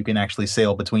can actually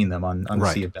sail between them on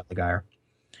the Sea of Beligair.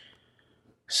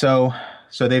 So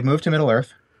they've moved to Middle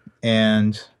Earth,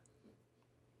 and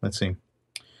let's see.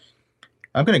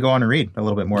 I'm going to go on and read a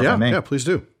little bit more if I may. Yeah, please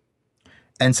do.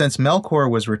 And since Melkor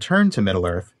was returned to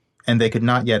Middle-earth, and they could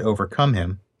not yet overcome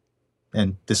him,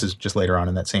 and this is just later on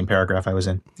in that same paragraph I was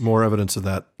in. More evidence of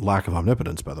that lack of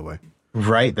omnipotence, by the way.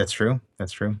 Right, that's true.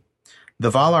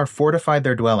 The Valar fortified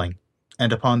their dwelling,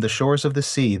 and upon the shores of the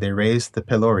sea they raised the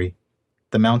Pelori,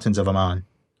 the mountains of Aman,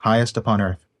 highest upon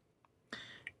earth.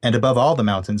 And above all the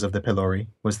mountains of the Pelori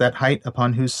was that height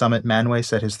upon whose summit Manwë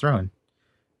set his throne.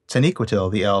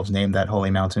 Taniquetil the elves named that holy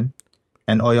mountain,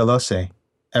 and Oyolose,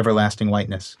 everlasting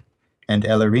whiteness, and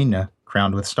Elerina,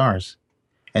 crowned with stars,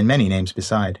 and many names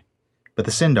beside, but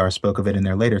the Sindar spoke of it in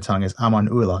their later tongue as Amon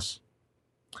Ulos.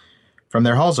 From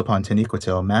their halls upon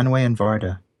Taniquetil, Manwë and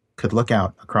Varda could look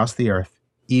out across the earth,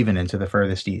 even into the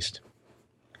furthest east.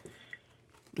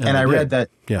 And I read that...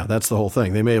 Yeah, that's the whole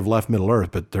thing. They may have left Middle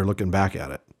Earth, but they're looking back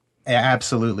at it.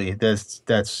 Absolutely. That's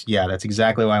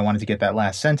exactly why I wanted to get that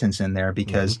last sentence in there,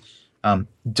 because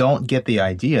don't get the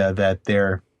idea that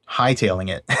they're hightailing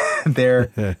it.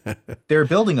 they're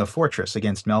building a fortress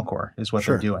against Melkor is what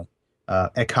they're doing.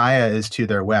 Ekaya is to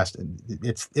their west.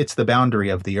 It's the boundary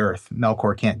of the earth.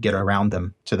 Melkor can't get around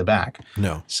them to the back.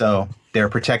 No. So they're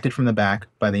protected from the back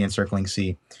by the encircling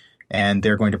sea, and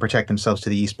they're going to protect themselves to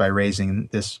the east by raising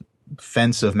this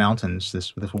fence of mountains,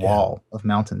 this wall of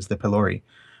mountains, the Pelori.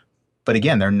 But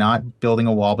again, they're not building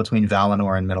a wall between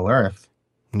Valinor and Middle Earth.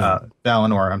 No.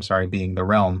 Valinor, being the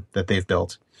realm that they've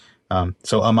built.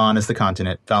 So Aman is the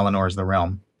continent, Valinor is the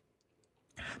realm.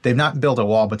 They've not built a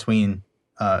wall between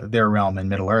their realm and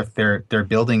Middle Earth. They're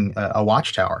building a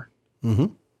watchtower. Mm-hmm.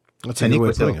 That's a good way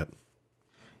of putting it.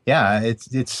 Yeah, it's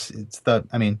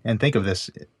the, and think of this.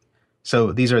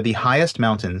 So these are the highest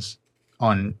mountains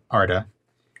on Arda,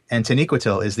 and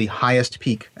Taniquetil is the highest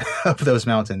peak of those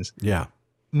mountains. Yeah.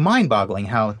 Mind-boggling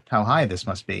how high this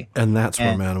must be. And that's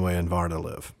where Manwë and Varda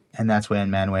live. And that's where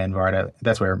Manwë and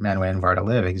Varda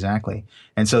live, exactly.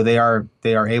 And so they are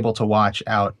able to watch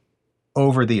out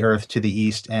over the earth to the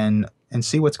east and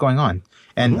see what's going on.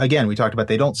 And again, we talked about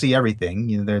they don't see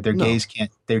everything. Their gaze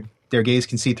can't their gaze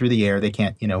can see through the air. They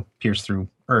can't, pierce through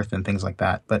earth and things like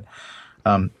that.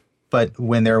 But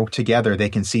when they're together, they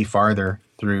can see farther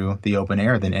through the open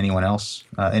air than anyone else,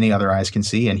 any other eyes can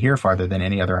see, and hear farther than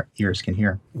any other ears can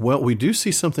hear. Well, we do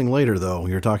see something later, though.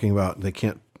 You're talking about they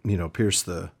can't, pierce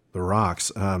the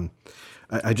rocks.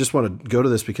 I just want to go to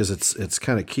this because it's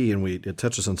kind of key, and it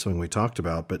touches on something we talked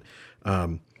about. But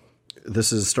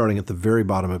this is starting at the very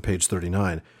bottom of page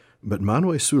 39. But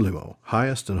Manwë Sulimo,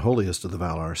 highest and holiest of the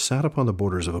Valar, sat upon the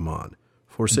borders of Aman,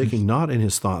 forsaking not in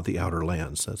his thought the outer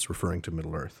lands. That's referring to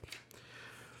Middle Earth.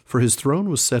 For his throne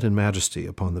was set in majesty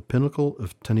upon the pinnacle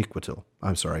of Taniquetil.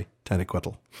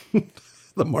 Taniquetil.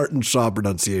 The Martin Shaw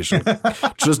pronunciation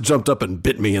just jumped up and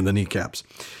bit me in the kneecaps.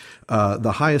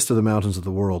 The highest of the mountains of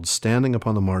the world, standing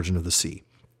upon the margin of the sea.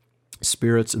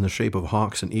 Spirits in the shape of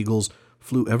hawks and eagles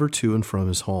flew ever to and from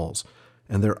his halls,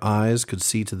 and their eyes could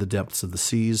see to the depths of the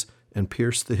seas and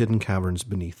pierce the hidden caverns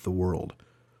beneath the world.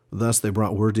 Thus they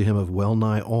brought word to him of well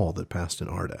nigh all that passed in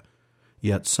Arda.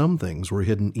 Yet some things were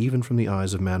hidden even from the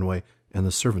eyes of Manwë and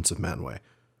the servants of Manwë,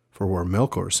 for where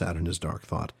Melkor sat in his dark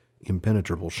thought,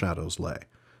 impenetrable shadows lay.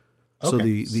 So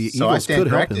Okay. the So I eagles stand could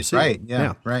help him corrected. see. Right.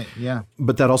 Yeah. Right. Yeah.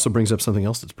 But that also brings up something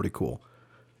else that's pretty cool.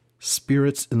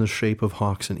 Spirits in the shape of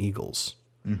hawks and eagles.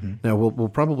 Mm-hmm. Now, we'll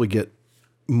probably get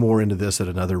more into this at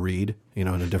another read, in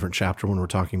a different chapter when we're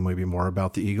talking maybe more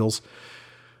about the eagles.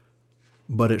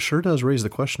 But it sure does raise the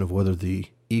question of whether the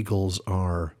eagles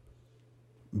are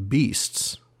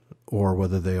beasts or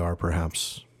whether they are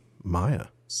perhaps Maya.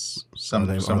 Some are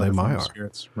they other Maiar?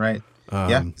 spirits. Right.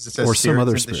 Or some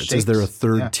other spirits. Is there a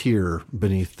third Yeah. tier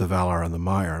beneath the Valar and the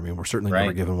Maiar? I mean, we're certainly never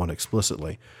Right. given one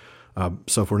explicitly.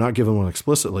 So if we're not given one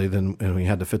explicitly, then and we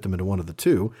had to fit them into one of the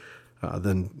two,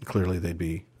 then clearly they'd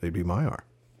be Maiar,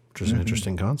 which is an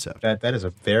interesting concept. That is a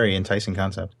very enticing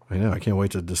concept. I know. I can't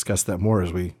wait to discuss that more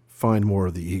as we find more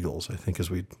of the eagles. I think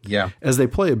Yeah. as they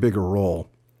play a bigger role,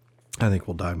 I think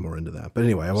we'll dive more into that. But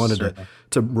anyway, I wanted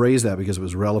to raise that because it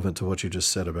was relevant to what you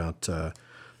just said about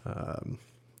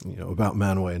about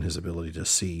Manwë and his ability to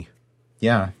see.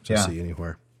 See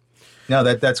anywhere. No,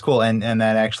 that's cool, and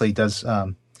that actually does.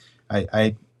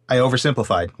 I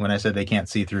oversimplified when I said they can't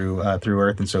see through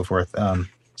Earth and so forth.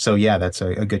 So yeah, that's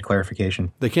a good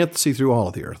clarification. They can't see through all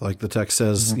of the Earth, like the text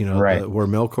says. Right. Where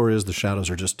Melkor is, the shadows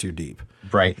are just too deep.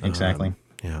 Right. Exactly.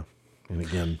 Yeah, and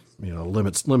again,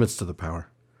 limits to the power.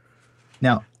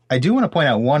 Now, I do want to point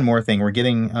out one more thing. We're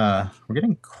getting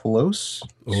close.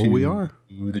 We are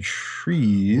to the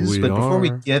trees, but before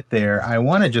we get there, I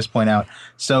want to just point out.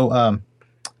 So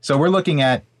we're looking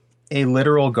at a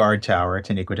literal guard tower at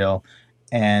Taniquidil,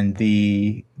 and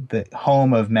the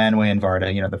home of Manwë and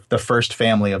Varda. The first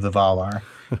family of the Valar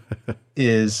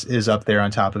is up there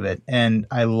on top of it, and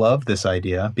I love this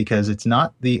idea because it's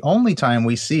not the only time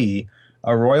we see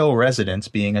a royal residence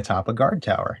being atop a guard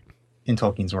tower in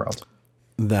Tolkien's world.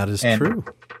 That is true.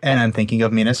 And I'm thinking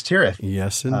of Minas Tirith.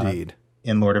 Yes, indeed.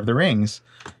 In Lord of the Rings.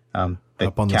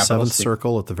 Up on the seventh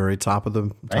circle at the very top of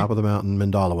the mountain,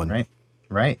 Mindalluin.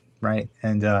 Right.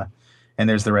 And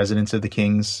there's the residence of the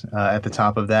kings at the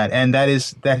top of that. And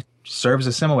that serves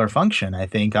a similar function, I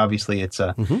think. Obviously, it's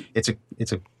an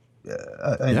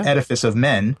edifice of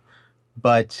men,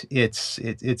 but it's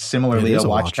similarly a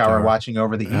watchtower watching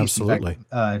over the east. Absolutely.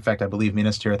 In fact, I believe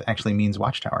Minas Tirith actually means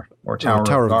watchtower or tower, of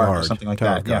guard guard or something like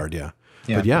tower that. Of guard, yeah.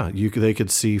 But they could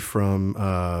see from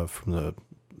where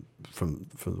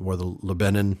the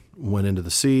Lebanon went into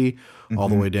the sea, all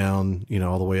the way down,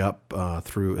 all the way up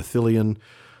through Ithilien,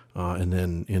 and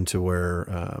then into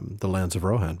where the lands of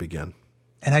Rohan began.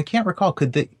 And I can't recall,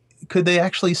 could they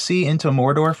actually see into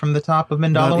Mordor from the top of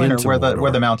Mindalluin, or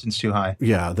were the mountains too high?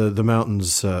 Yeah, the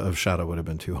mountains of Shadow would have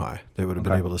been too high. They would have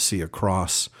been able to see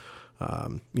across.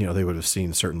 They would have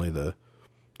seen certainly the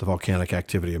volcanic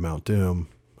activity of Mount Doom.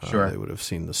 Sure. They would have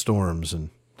seen the storms and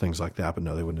things like that, but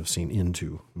no, they wouldn't have seen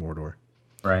into Mordor.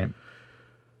 Right.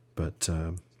 But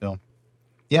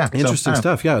yeah, interesting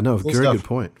stuff. Yeah, no, cool very stuff. good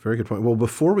point. Very good point. Well,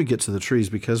 before we get to the trees,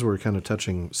 because we're kind of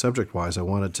touching subject-wise, I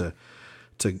wanted to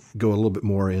go a little bit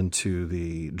more into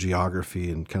the geography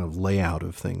and kind of layout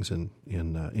of things in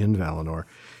Valinor.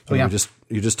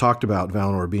 You just talked about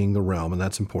Valinor being the realm, and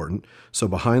that's important. So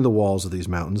behind the walls of these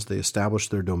mountains, they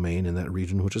established their domain in that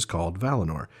region, which is called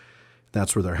Valinor.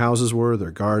 That's where their houses were,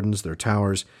 their gardens, their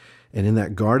towers. And in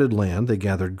that guarded land, they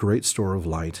gathered great store of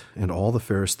light and all the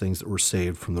fairest things that were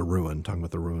saved from the ruin, talking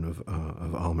about the ruin of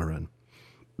Almarin.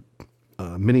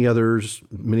 Many other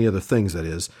things, that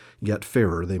is, yet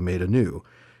fairer they made anew.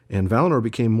 And Valinor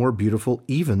became more beautiful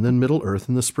even than Middle-earth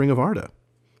in the spring of Arda.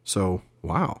 So,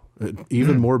 wow,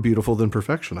 even more beautiful than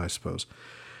perfection, I suppose.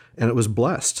 And it was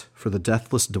blessed, for the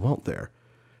deathless dwelt there.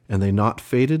 And they not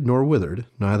faded nor withered,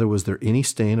 neither was there any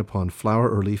stain upon flower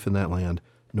or leaf in that land,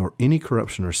 nor any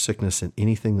corruption or sickness in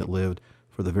anything that lived,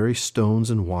 for the very stones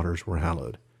and waters were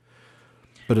hallowed.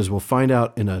 But as we'll find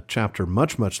out in a chapter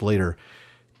much, much later,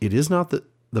 it is not the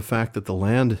fact that the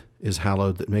land is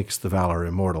hallowed that makes the Valar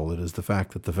immortal. It is the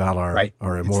fact that the Valar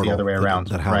are immortal. It's the other way around.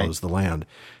 That hallows the land.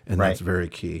 And that's very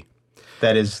key.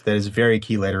 That is very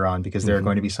key later on, because there are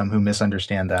going to be some who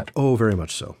misunderstand that. Oh, very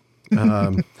much so.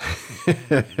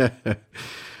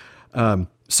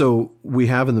 So we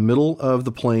have in the middle of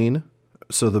the plain,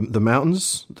 so the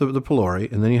mountains, the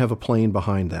Pelori, and then you have a plain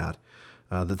behind that.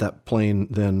 That plain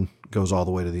then goes all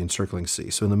the way to the encircling sea.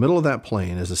 So in the middle of that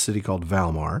plain is a city called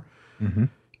Valmar. Mm-hmm.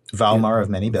 Valmar of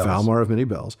Many Bells. Valmar of Many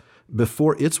Bells.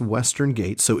 Before its western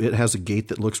gate, so it has a gate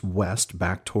that looks west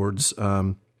back towards,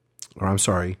 towards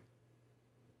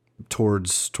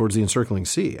the encircling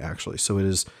sea, actually. So it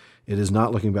is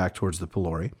not looking back towards the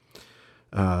Pelori.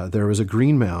 There is a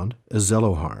green mound, a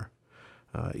Zelohar.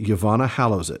 Yavanna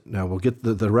hallows it. Now, we'll get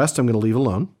the rest I'm going to leave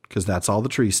alone, because that's all the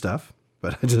tree stuff.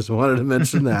 But I just wanted to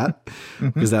mention that,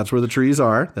 because that's where the trees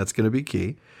are. That's going to be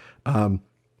key.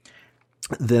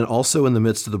 Then also in the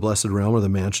midst of the blessed realm are the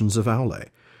mansions of Aule.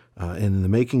 And in the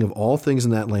making of all things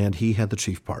in that land, he had the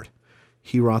chief part.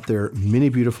 He wrought there many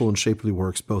beautiful and shapely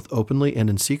works, both openly and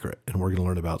in secret. And we're going to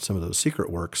learn about some of those secret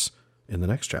works in the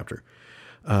next chapter.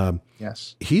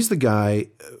 Yes. He's the guy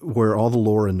where all the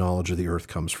lore and knowledge of the earth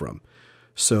comes from.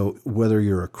 So whether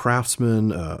you're a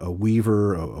craftsman, a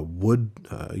weaver, a wood,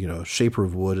 a shaper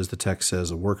of wood, as the text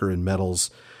says, a worker in metals,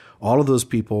 all of those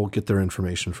people get their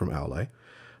information from Aule.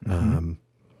 Mm-hmm.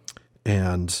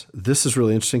 And this is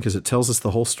really interesting because it tells us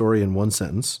the whole story in one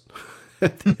sentence.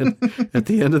 At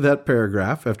the end of that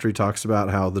paragraph, after he talks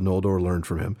about how the Noldor learned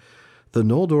from him, the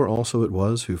Noldor also it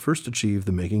was who first achieved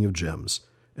the making of gems,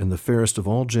 and the fairest of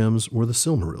all gems were the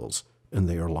Silmarils, and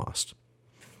they are lost.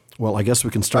 Well, I guess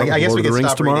we can start with Lord of the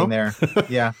Rings tomorrow. There.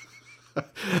 Yeah.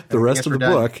 The rest of the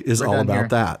book is all about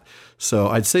that. So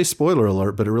I'd say spoiler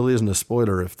alert, but it really isn't a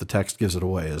spoiler if the text gives it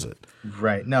away, is it?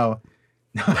 Right. No,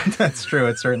 that's true.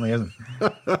 It certainly isn't.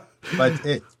 But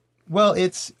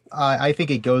I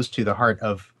think it goes to the heart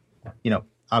of,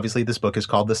 obviously this book is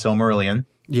called The Silmarillion.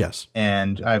 Yes.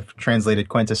 And I've translated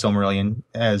Quenta Silmarillion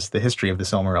as the history of the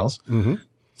Silmarils. Mm-hmm.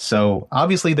 So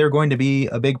obviously they're going to be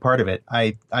a big part of it.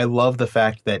 I love the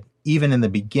fact that even in the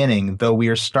beginning, though we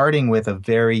are starting with a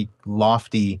very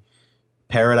lofty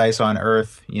paradise on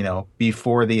earth,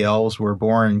 before the elves were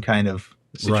born kind of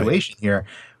situation here,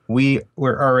 we're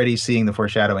already seeing the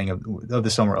foreshadowing of the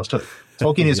Silmarils.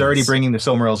 Tolkien is already bringing the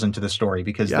Silmarils into the story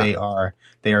because they are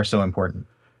so important.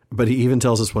 But he even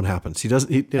tells us what happens. He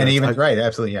doesn't. Right,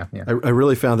 absolutely, yeah. I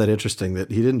really found that interesting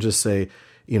that he didn't just say,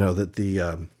 that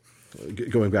the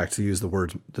going back to use the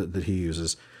words that he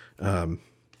uses,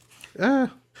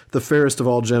 the fairest of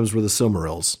all gems were the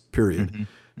Silmarils. Period. Mm-hmm.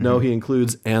 No, he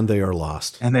includes and they are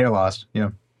lost. And they are lost. Yeah.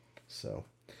 So,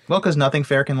 well, because nothing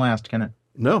fair can last, can it?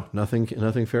 No, nothing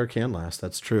fair can last.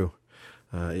 That's true.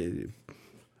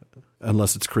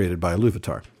 Unless it's created by a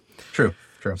Iluvatar. True.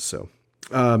 So,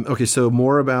 okay, so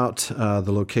more about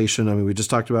the location. I mean, we just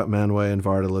talked about Manwë and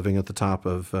Varda living at the top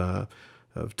of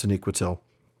Taniquetil.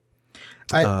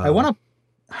 I want to.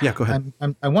 Yeah, go ahead.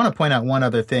 I want to point out one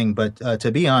other thing, but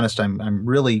to be honest, I'm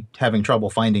really having trouble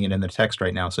finding it in the text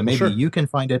right now. So maybe you can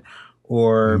find it,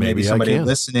 or maybe somebody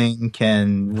listening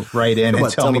can write in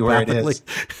and tell me where it is.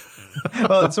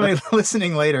 Well, somebody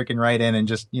listening later can write in and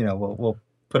just we'll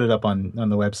put it up on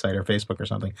the website or Facebook or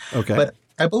something. Okay. But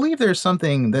I believe there's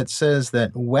something that says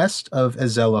that west of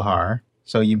Azelohar,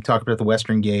 so you talk about the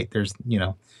Western Gate, there's,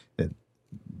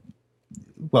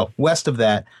 west of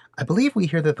that, I believe we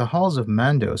hear that the Halls of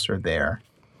Mandos are there.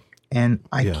 And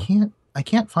I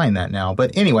can't find that now.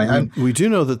 But anyway, we do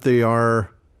know that they are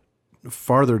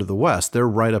farther to the west. They're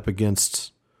right up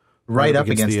against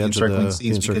the encircling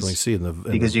sea.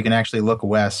 Because you can actually look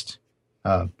west.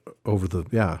 Out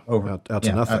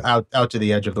to nothing, out to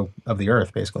the edge of the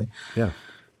earth, basically. Yeah.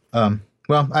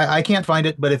 Well, I can't find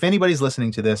it, but if anybody's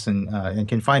listening to this and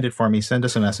can find it for me, send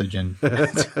us a message and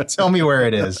tell me where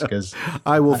it is, because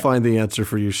I will find the answer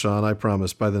for you, Sean. I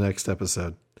promise by the next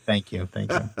episode. Thank you.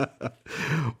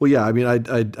 Well, yeah. I mean,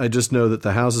 I just know that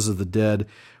the houses of the dead.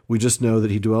 We just know that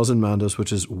he dwells in Mandos,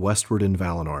 which is westward in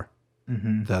Valinor.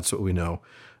 Mm-hmm. That's what we know.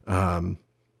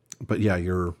 But yeah,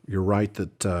 you're right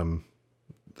that.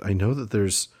 I know that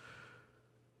there's,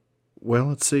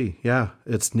 let's see. Yeah,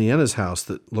 it's Nienna's house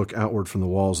that look outward from the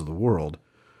walls of the world.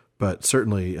 But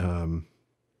certainly, oh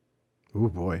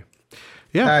boy.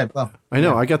 Yeah, I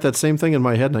know. Yeah. I got that same thing in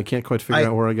my head and I can't quite figure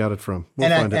out where I got it from.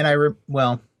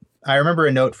 I remember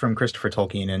a note from Christopher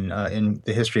Tolkien in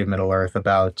The History of Middle-earth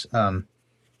about, some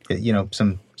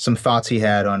thoughts he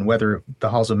had on whether the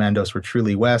Halls of Mandos were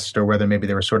truly west or whether maybe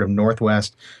they were sort of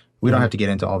northwest. We don't have to get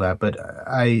into all that, but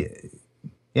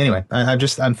Anyway,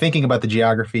 I'm thinking about the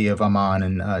geography of Aman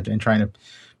and trying to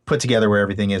put together where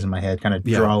everything is in my head, kind of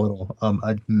draw a little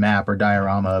a map or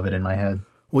diorama of it in my head.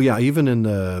 Well, yeah, even in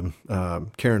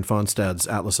Karen Fonstad's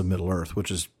Atlas of Middle-earth,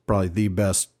 which is probably the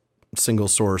best single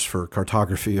source for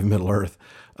cartography of Middle-earth,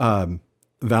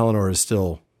 Valinor is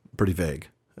still pretty vague.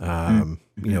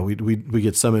 We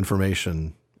get some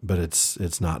information, but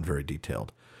it's not very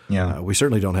detailed. Yeah, we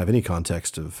certainly don't have any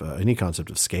concept of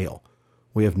scale.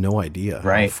 We have no idea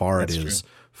how far it is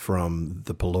from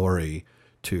the Pelori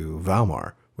to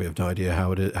Valmar. We have no idea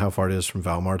how far it is from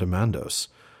Valmar to Mandos.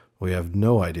 We have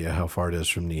no idea how far it is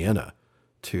from Nienna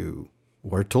to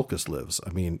where Tulkas lives.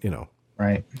 I mean,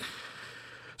 Right.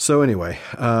 So anyway,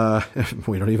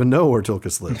 we don't even know where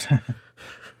Tulkas lives.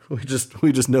 we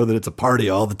just know that it's a party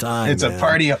all the time. It's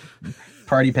a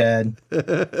party pad.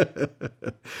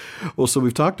 Well, so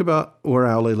we've talked about where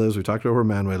Aule lives. We've talked about where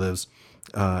Manwë lives.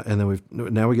 And then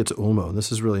now we get to Ulmo, and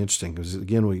this is really interesting because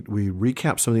again we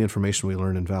recap some of the information we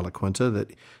learned in Vala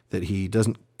Quenta that he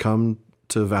doesn't come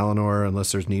to Valinor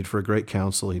unless there's need for a great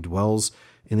council. He dwells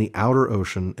in the outer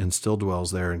ocean and still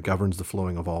dwells there and governs the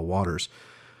flowing of all waters.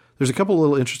 There's a couple of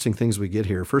little interesting things we get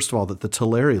here. First of all, that the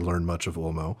Teleri learn much of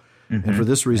Ulmo, and for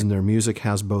this reason their music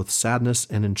has both sadness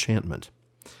and enchantment.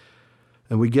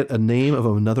 And we get a name of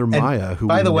another Maya who.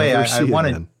 By the way, I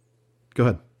wanted. Go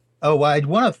ahead. Oh,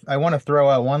 well, I want to throw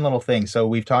out one little thing. So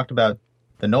we've talked about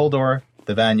the Noldor,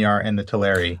 the Vanyar, and the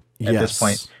Teleri at this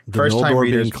point. The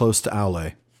Noldor being close to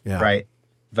Aule. Yeah. Right.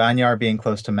 Vanyar being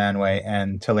close to Manwë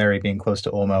and Teleri being close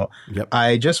to Ulmo. Yep.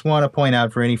 I just want to point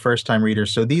out for any first-time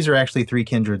readers, so these are actually three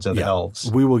kindreds of elves.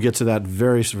 We will get to that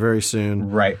very, very soon.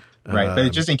 Right. But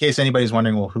just in case anybody's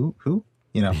wondering, well, who?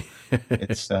 You know,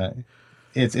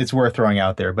 it's worth throwing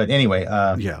out there. But anyway.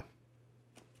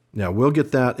 Yeah, we'll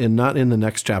get that not in the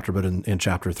next chapter, but in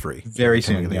chapter 3. Very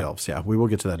soon. The elves. Yeah, we will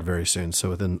get to that very soon.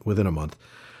 So within a month.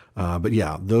 But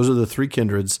yeah, those are the three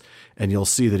kindreds, and you'll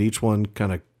see that each one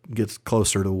kind of gets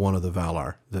closer to one of the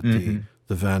Valar. That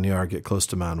the Vanyar get close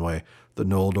to Manwë, the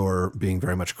Noldor being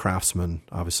very much craftsmen,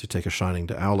 obviously take a shining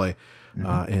to Aule,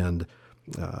 and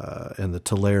the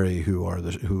Teleri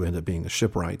who end up being the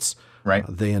shipwrights. Right.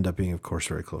 They end up being, of course,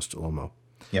 very close to Ulmo.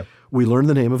 Yep. We learned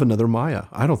the name of another Maya.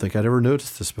 I don't think I'd ever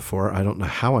noticed this before. I don't know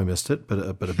how I missed it, but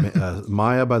a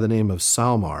Maya by the name of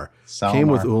Salmar came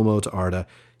with Ulmo to Arda.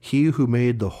 He who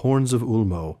made the horns of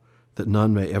Ulmo, that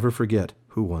none may ever forget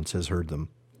who once has heard them.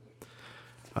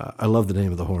 I love the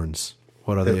name of the horns.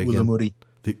 What are they again? Ulumuri.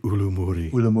 The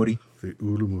Ulumuri. The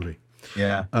Ulumuri.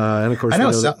 Yeah. And of course,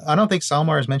 I don't think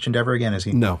Salmar is mentioned ever again, is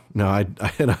he? No. I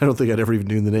don't think I'd ever even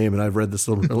knew the name, and I've read this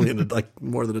Silmarillion like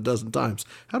more than a dozen times.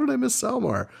 How did I miss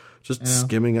Salmar? Just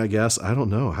skimming, I guess. I don't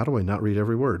know. How do I not read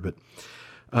every word?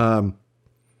 But,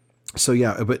 so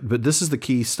yeah, but this is the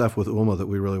key stuff with Ulmo that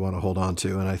we really want to hold on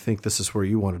to, and I think this is where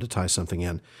you wanted to tie something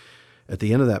in. At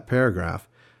the end of that paragraph,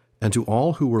 and to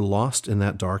all who were lost in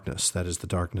that darkness, that is the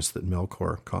darkness that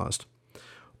Melkor caused,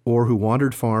 or who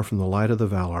wandered far from the light of the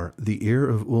Valar, the ear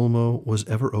of Ulmo was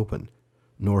ever open,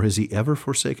 nor has he ever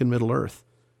forsaken Middle-earth,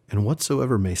 and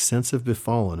whatsoever may sense have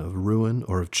befallen of ruin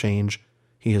or of change,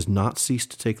 he has not ceased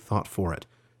to take thought for it,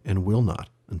 and will not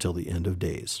until the end of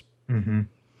days. Mm-hmm.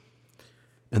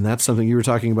 And that's something you were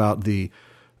talking about, the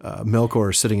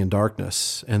Melkor sitting in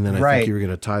darkness, and then I think you were going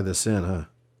to tie this in, huh?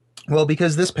 Well,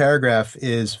 because this paragraph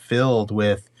is filled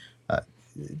with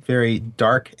very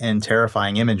dark and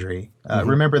terrifying imagery.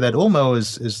 Remember that Ulmo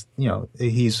is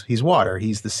he's water,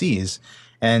 he's the seas,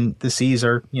 and the seas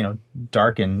are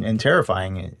dark and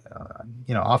terrifying,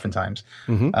 oftentimes.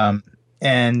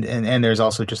 And there's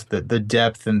also just the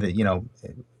depth and the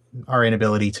our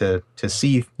inability to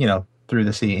see through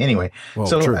the sea. Anyway,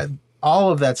 well,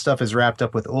 all of that stuff is wrapped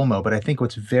up with Ulmo, but I think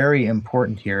what's very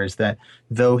important here is that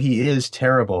though he is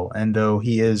terrible and though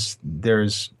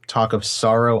there's talk of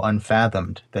sorrow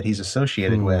unfathomed that he's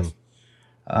associated with.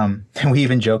 And we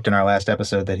even joked in our last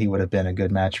episode that he would have been a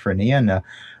good match for Nienna,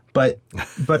 but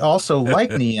also like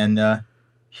Nienna,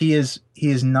 he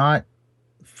is not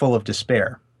full of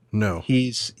despair. No,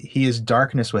 he is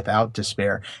darkness without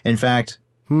despair. In fact,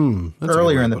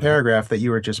 earlier in the paragraph that you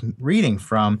were just reading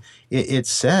from, it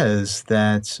says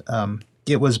that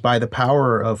it was by the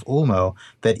power of Ulmo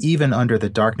that even under the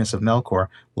darkness of Melkor,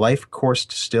 life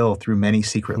coursed still through many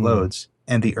secret lodes,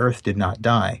 and the earth did not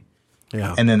die.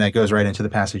 Yeah. And then that goes right into the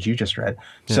passage you just read.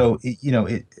 Yeah. So,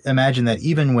 imagine that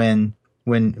even when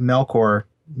Melkor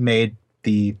made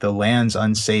the lands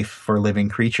unsafe for living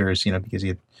creatures, because he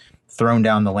had thrown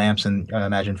down the lamps and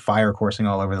imagine fire coursing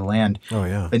all over the land. Oh,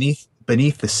 yeah.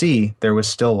 Beneath the sea, there was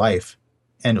still life,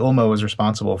 and Ulmo was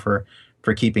responsible for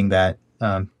keeping that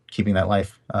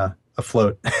life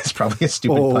afloat. It's probably a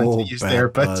stupid pun to use there,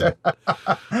 but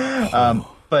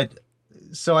but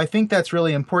so I think that's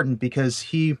really important because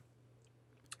it's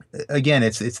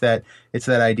that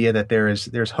idea that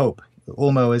there's hope.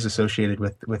 Ulmo is associated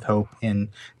with hope, in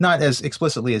not as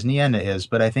explicitly as Nienna is,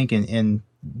 but I think in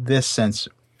this sense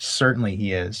certainly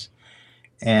he is,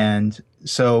 and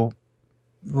so.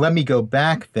 Let me go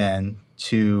back then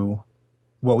to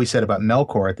what we said about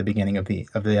Melkor at the beginning of the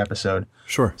episode.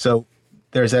 Sure. So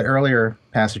there's that earlier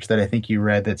passage that I think you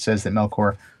read that says that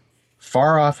Melkor,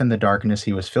 far off in the darkness,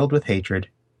 he was filled with hatred,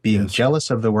 being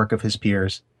jealous of the work of his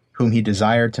peers, whom he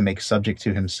desired to make subject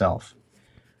to himself.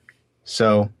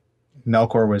 So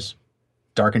Melkor was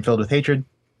dark and filled with hatred,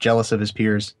 jealous of his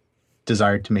peers,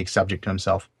 desired to make subject to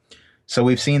himself. So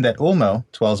we've seen that Ulmo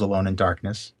dwells alone in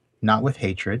darkness, not with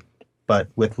hatred, but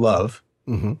with love,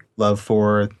 love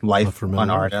for life Love for on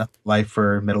Middle Earth. Arda, love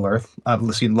for Middle Earth,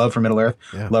 love for Middle Earth,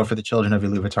 Yeah. love for the children of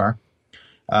Iluvatar.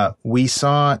 We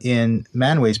saw in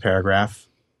Manwë's paragraph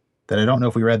that I don't know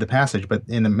if we read the passage, but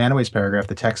in the Manwë's paragraph,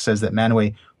 the text says that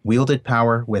Manwë wielded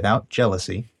power without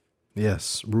jealousy.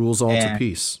 Yes, rules all to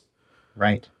peace.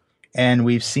 Right. And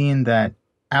we've seen that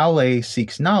Aule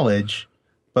seeks knowledge,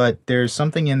 but there's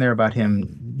something in there about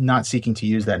him not seeking to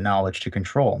use that knowledge to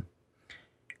control.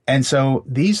 And so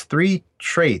these three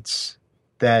traits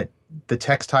that the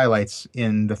text highlights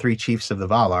in the three chiefs of the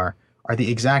Valar are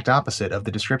the exact opposite of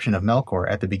the description of Melkor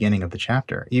at the beginning of the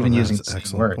chapter, even using the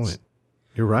same words. Point.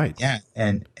 You're right. Yeah,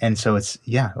 and so it's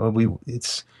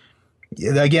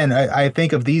again. I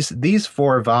think of these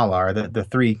four Valar, the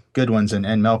three good ones, and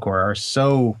Melkor are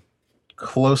so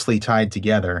closely tied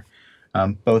together,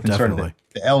 both in Definitely. sort of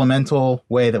the elemental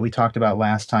way that we talked about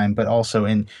last time, but also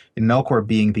in Melkor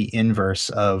being the inverse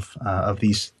of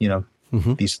these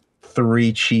these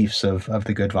three chiefs of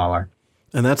the good Valar.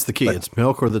 And that's the key. It's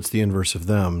Melkor that's the inverse of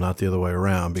them, not the other way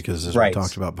around, because as we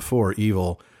talked about before,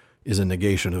 evil is a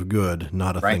negation of good,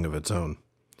 not a thing of its own.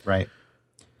 Right.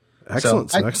 Excellent.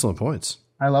 Some excellent points.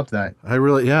 I loved that.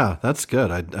 That's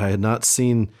good. I had not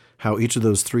seen how each of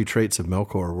those three traits of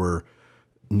Melkor were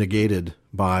negated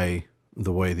by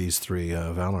the way these three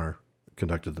Valar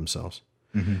conducted themselves.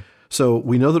 Mm-hmm. So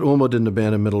we know that Ulmo didn't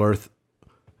abandon Middle-earth.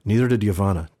 Neither did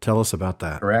Yavanna. Tell us about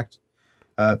that. Correct.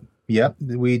 Yep,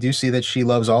 we do see that she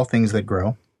loves all things that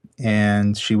grow,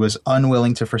 and she was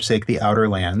unwilling to forsake the outer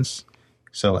lands.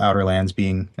 So outer lands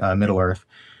being Middle-earth.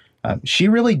 She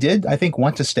really did, I think,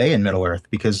 want to stay in Middle-earth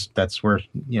because that's where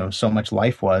so much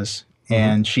life was. Mm-hmm.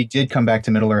 And she did come back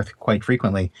to Middle-earth quite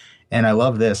frequently. And I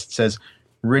love this. It says,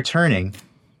 returning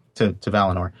to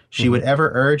Valinor, she would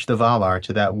ever urge the Valar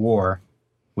to that war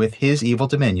with his evil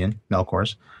dominion,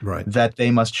 Melkor's, that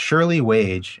they must surely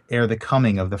wage ere the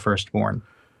coming of the firstborn.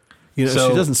 She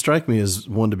doesn't strike me as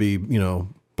one to be,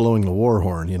 blowing the war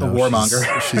horn. A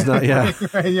warmonger. She's not. Yeah.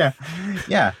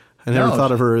 Yeah. I never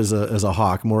thought of her as a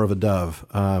hawk, more of a dove.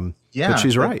 But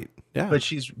she's right. Yeah. But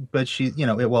she,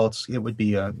 it would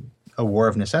be a war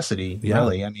of necessity. Yeah.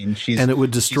 Really. I mean, and it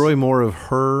would destroy more of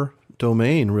her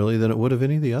domain really than it would of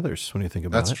any of the others when you think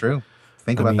about it. That's true.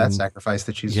 Think about that sacrifice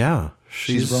that she's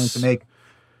willing to make.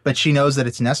 But she knows that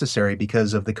it's necessary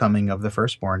because of the coming of the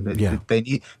firstborn.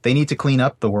 They need to clean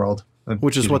up the world.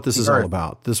 Which is what this is all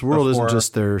about. This world isn't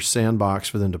just their sandbox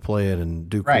for them to play in and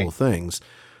do cool things.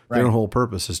 Their whole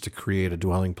purpose is to create a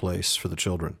dwelling place for the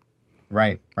children.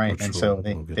 Right. And so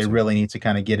they really need to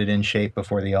kind of get it in shape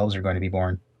before the elves are going to be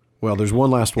born. Well, there's one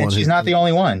last one. And she's not the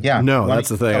only one. Yeah. No, that's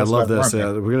the thing. I love this.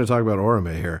 We're going to talk about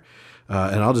Orome here.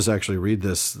 And I'll just actually read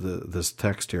this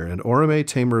text here. And Orome,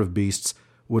 tamer of beasts,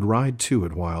 would ride too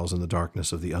at whiles in the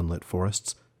darkness of the unlit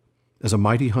forests. As a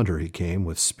mighty hunter he came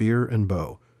with spear and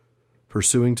bow,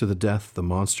 pursuing to the death the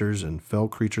monsters and fell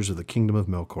creatures of the kingdom of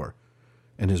Melkor,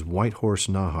 and his white horse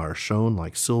Nahar shone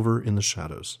like silver in the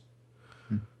shadows.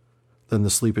 Then the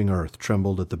sleeping earth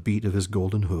trembled at the beat of his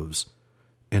golden hooves,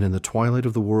 and in the twilight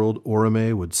of the world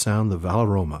Orome would sound the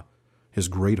Valaroma, his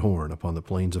great horn upon the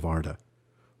plains of Arda,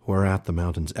 whereat the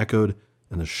mountains echoed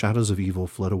and the shadows of evil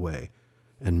fled away,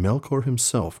 and Melkor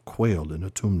himself quailed in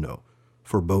Autumno,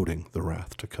 foreboding the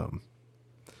wrath to come.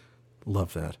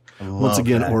 Love that. Once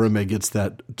again, Orome gets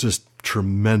that just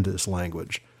tremendous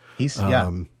language. He's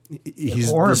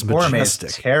this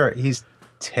majestic. He's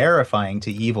terrifying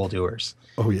to evildoers.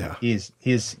 Oh yeah. He's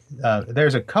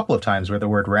there's a couple of times where the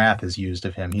word wrath is used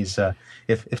of him. He's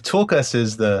if Tulkas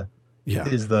is the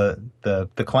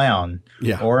clown,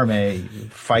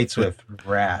 Orome fights with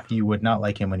wrath. You would not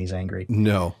like him when he's angry.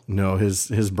 No,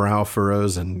 his brow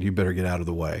furrows, and you better get out of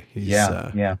the way.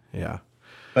 Yeah.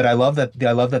 But I love that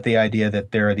the idea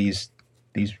that there are these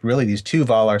two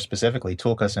Valar specifically,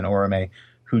 Tulkas and Orome,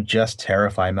 who just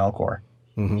terrify Melkor.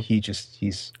 Mm-hmm.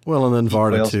 And then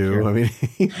Varda too. I mean,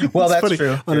 that's funny.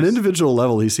 true. On an individual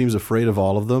level, he seems afraid of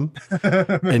all of them,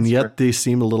 and yet they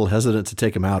seem a little hesitant to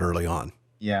take him out early on.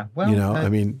 Yeah, well, I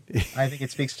think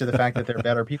it speaks to the fact that they're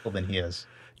better people than he is.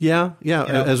 Yeah.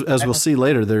 As we'll see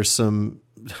later, there's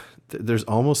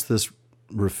almost this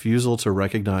refusal to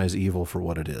recognize evil for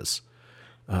what it is.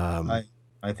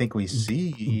 I think we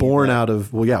see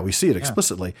we see it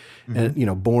explicitly,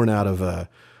 and born out of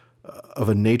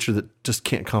a nature that just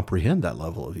can't comprehend that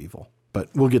level of evil. But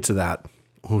we'll get to that.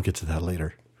 We'll get to that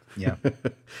later. Yeah.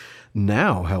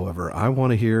 Now, however, I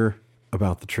want to hear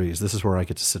about the trees. This is where I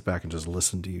get to sit back and just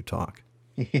listen to you talk.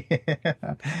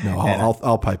 No,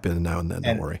 I'll pipe in now and then.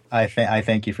 Don't worry. I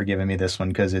thank you for giving me this one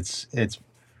because it's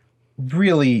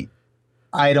really,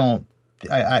 I don't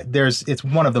it's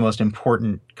one of the most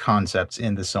important concepts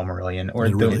in the Silmarillion, or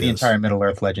the entire Middle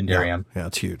Earth Legendarium. Yeah,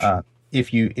 it's huge.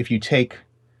 If you take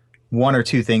one or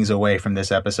two things away from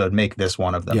this episode, make this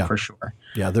one of them for sure.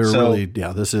 Yeah,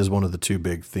 this is one of the two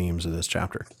big themes of this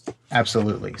chapter.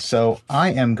 Absolutely. So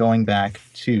I am going back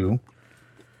to,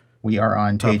 we are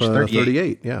on page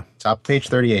 38. Yeah. Top page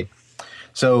 38.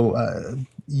 So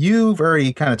you've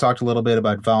already kind of talked a little bit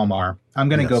about Valmar. I'm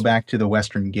going to go back to the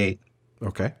Western Gate.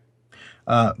 Okay.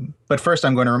 But first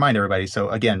I'm going to remind everybody. So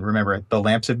again, remember, the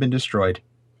lamps have been destroyed.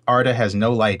 Arda has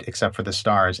no light except for the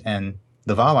stars, and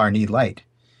the Valar need light.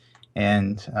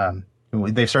 And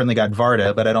they've certainly got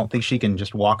Varda, but I don't think she can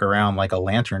just walk around like a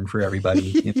lantern for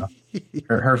everybody.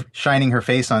 Her shining her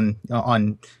face on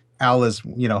Aula's,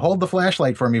 hold the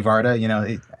flashlight for me,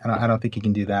 Varda. I don't think he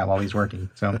can do that while he's working.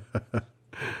 So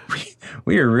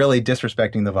we are really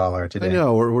disrespecting the Valar today. I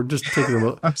know, we're just taking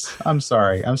them. I'm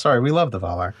sorry. We love the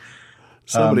Valar.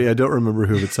 Somebody, I don't remember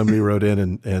who, but somebody wrote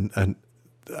in and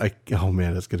oh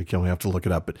man, it's going to kill me. I have to look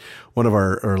it up. But one of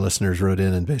our listeners wrote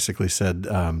in and basically said,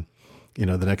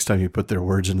 the next time you put their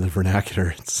words into the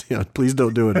vernacular, it's, please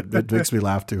don't do it. It makes me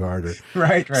laugh too hard, or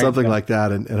right, something like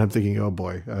that. And I'm thinking, oh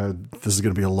boy, this is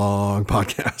going to be a long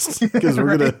podcast because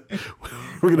we're gonna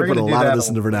put a lot of this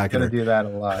into vernacular. We're going to do that a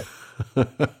lot.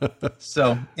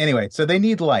 So anyway, so they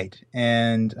need light,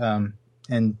 and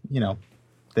they're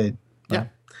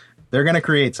going to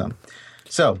create some.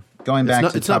 So going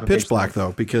back it's not pitch black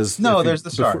though, because there's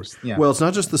the stars. Well, it's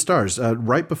not just the stars.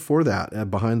 Right before that,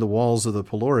 behind the walls of the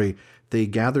Pelori, they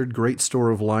gathered great store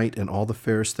of light and all the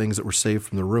fairest things that were saved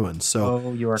from the ruins.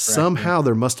 So you are correct. Somehow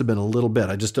there must have been a little bit.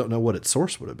 I just don't know what its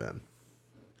source would have been.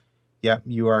 Yeah,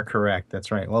 you are correct. That's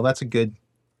right. Well, that's a good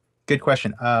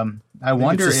question. I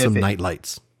wonder if some night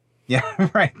lights. Yeah,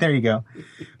 right. There you go.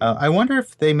 I wonder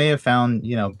if they may have found,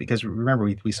 because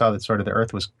remember we saw that sort of the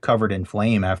earth was covered in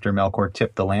flame after Melkor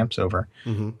tipped the lamps over.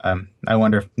 Mm-hmm. I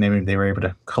wonder if maybe they were able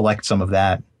to collect some of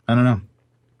that. I don't know.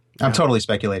 I'm totally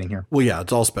speculating here. Well, yeah,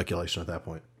 it's all speculation at that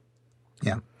point.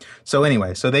 Yeah. So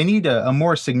anyway, they need a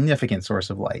more significant source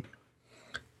of light.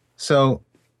 So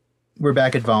we're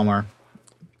back at Valmar,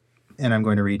 and I'm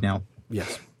going to read now.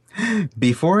 Yes.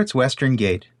 Before its western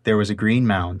gate, there was a green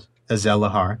mound, a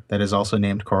Zelahar that is also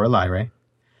named Coralire,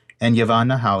 and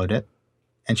Yavanna hallowed it,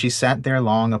 and she sat there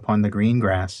long upon the green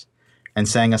grass, and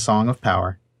sang a song of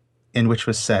power, in which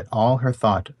was set all her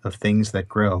thought of things that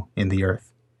grow in the earth.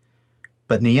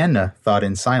 But Nienna thought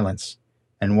in silence,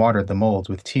 and watered the mold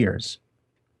with tears.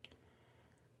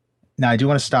 Now I do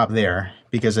want to stop there,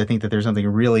 because I think that there's something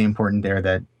really important there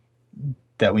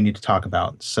that we need to talk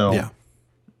about. So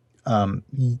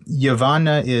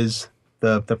Yavanna is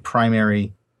the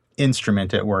primary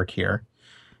instrument at work here,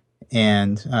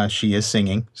 and she is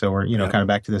singing. So we're kind of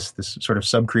back to this sort of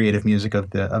sub-creative music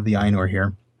of the Ainur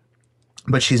here,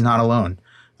 but she's not alone.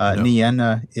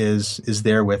 Nienna is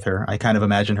there with her. I kind of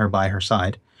imagine her by her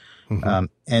side,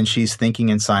 and she's thinking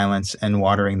in silence and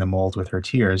watering the mold with her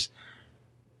tears.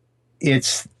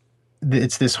 It's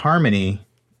this harmony.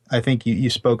 I think you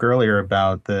spoke earlier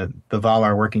about the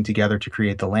Valar working together to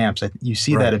create the lamps. You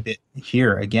see that a bit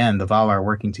here again. The Valar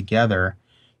working together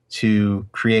to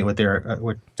create what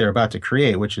they're about to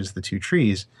create, which is the two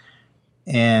trees.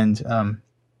 And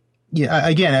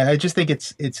again, I just think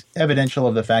it's evidential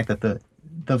of the fact that the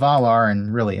Valar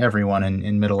and really everyone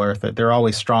in Middle Earth, that they're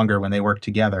always stronger when they work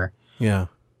together. Yeah.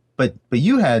 But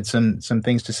you had some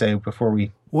things to say before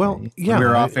we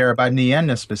were off air about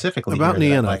Nienna specifically. About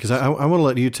Nienna, because I want to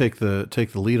let you take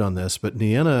the lead on this. But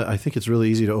Nienna, I think it's really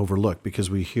easy to overlook, because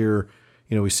we hear,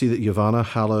 we see that Yavanna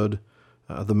hallowed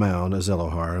the mound as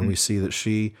Elohar, and we see that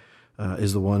she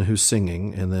is the one who's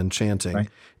singing and then chanting,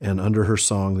 and under her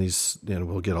song, these,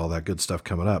 we'll get all that good stuff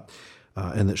coming up,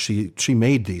 and that she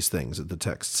made these things that the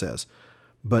text says.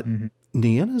 But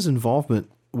Nienna's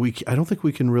involvement, I don't think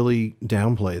we can really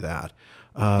downplay that.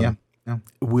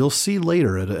 We'll see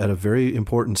later at a very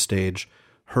important stage,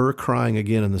 her crying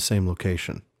again in the same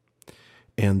location,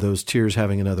 and those tears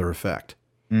having another effect.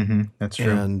 That's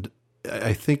true. And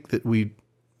I think that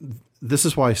this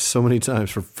is why so many times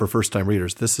for first-time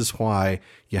readers, this is why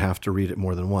you have to read it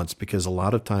more than once, because a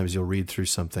lot of times you'll read through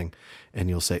something and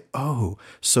you'll say, oh,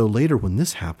 so later when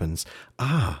this happens,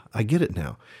 I get it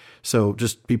now. So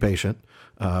just be patient.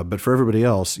 But for everybody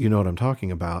else, you know what I'm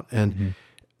talking about. And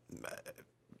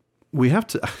we have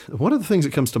to, one of the things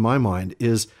that comes to my mind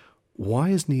is, why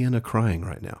is Nienna crying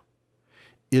right now?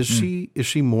 Is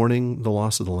she mourning the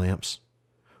loss of the lamps?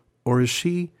 Or is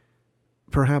she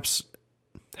perhaps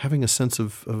having a sense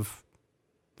of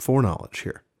foreknowledge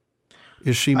here?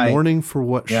 Is she mourning for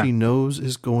what she knows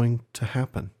is going to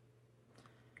happen?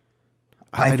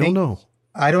 I don't know.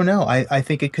 I don't know. I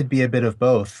think it could be a bit of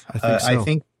both. I think so. I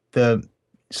think the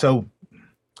so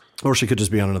Or she could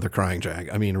just be on another crying jag.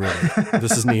 I mean, really,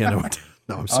 this is Nienna.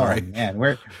 No, I'm sorry. Oh man,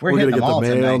 we're gonna hitting get them all the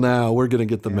mail tonight. now. We're gonna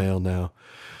get the mail now.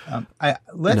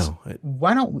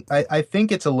 Why don't I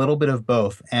think it's a little bit of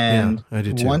both. And I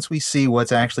do too. once we see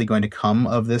what's actually going to come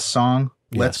of this song,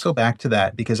 let's go back to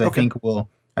that, because I think we'll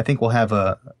have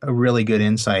a really good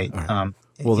insight. Right.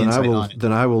 Well,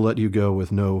 then I will let you go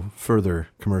with no further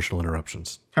commercial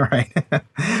interruptions. All right.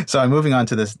 So I'm moving on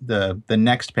to the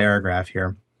next paragraph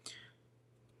here.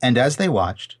 And as they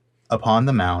watched, upon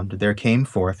the mound there came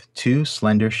forth two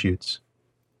slender shoots,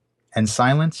 and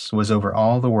silence was over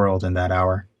all the world in that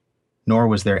hour, nor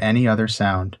was there any other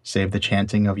sound save the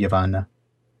chanting of Yavanna.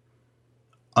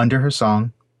 Under her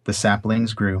song the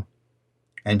saplings grew,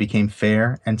 and became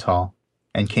fair and tall,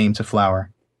 and came to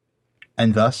flower,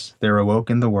 and thus there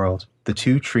awoke in the world the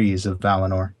two trees of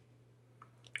Valinor.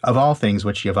 Of all things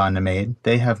which Yavanna made,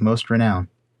 they have most renown,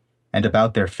 and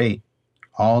about their fate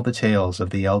all the tales of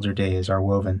the elder days are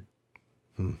woven.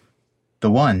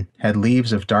 The one had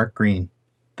leaves of dark green,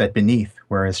 that beneath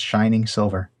were as shining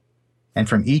silver, and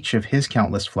from each of his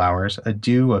countless flowers a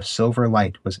dew of silver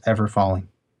light was ever falling,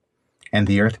 and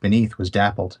the earth beneath was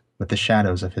dappled with the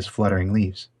shadows of his fluttering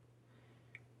leaves.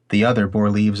 The other bore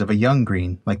leaves of a young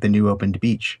green, like the new opened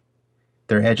beech.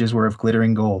 Their edges were of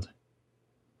glittering gold.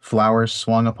 Flowers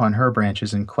swung upon her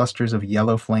branches in clusters of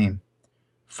yellow flame,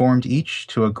 formed each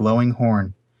to a glowing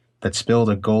horn that spilled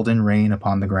a golden rain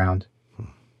upon the ground.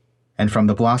 And from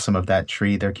the blossom of that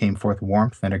tree there came forth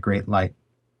warmth and a great light.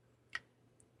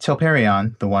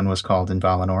 Telperion, the one was called in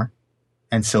Valinor,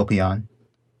 and Silpion,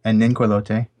 and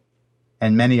Ninquelote,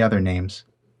 and many other names,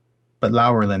 but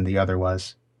Laurelin the other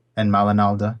was, and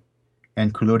Malinalda,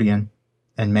 and Culurian,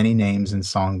 and many names in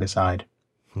song beside.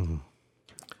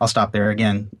 I'll stop there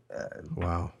again.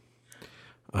 Wow.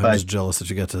 I'm just jealous that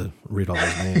you got to read all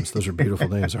those names. Those are beautiful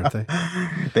names, aren't they?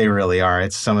 They really are.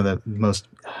 It's some of the most,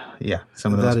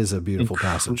 that is a beautiful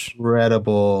passage.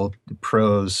 Incredible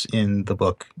prose in the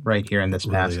book right here in this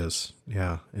passage. It really is.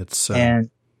 Yeah. It's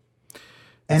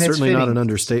it's certainly not an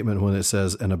understatement when it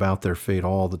says, and about their fate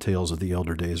all the tales of the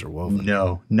elder days are woven.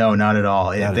 No, not at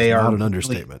all. They are not an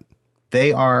understatement.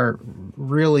 They are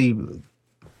really,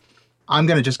 I'm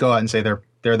going to just go out and say they're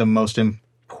the most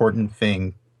important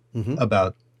thing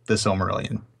about the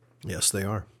Silmarillion. Yes, they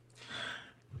are.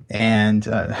 And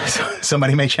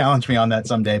somebody may challenge me on that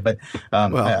someday, but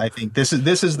I think this is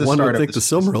the start. One would think the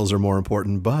Silmarils are more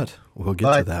important, but we'll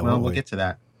get to that. We'll get to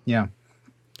that. Yeah,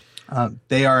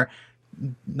 they are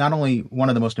not only one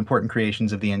of the most important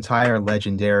creations of the entire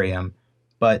legendarium,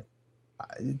 but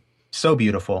so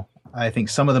beautiful. I think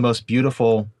some of the most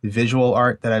beautiful visual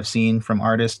art that I've seen from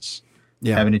artists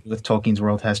having to do with Tolkien's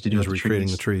world has to do with recreating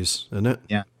the trees, isn't it?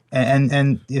 Yeah.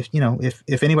 And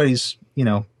if anybody's,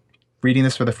 reading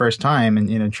this for the first time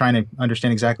and, trying to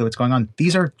understand exactly what's going on,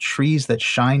 these are trees that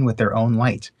shine with their own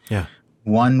light. Yeah.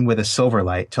 One with a silver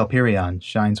light, Telperion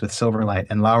shines with silver light,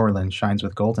 and Laurelin shines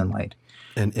with golden light.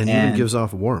 And even gives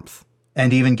off warmth.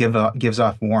 And even gives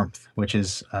off warmth, which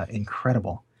is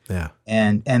incredible. Yeah.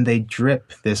 And they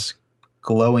drip this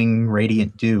glowing,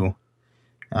 radiant dew.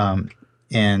 We'll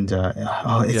get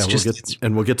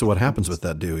to what happens with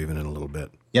that dew even in a little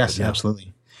bit. Yes,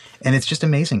 absolutely. And it's just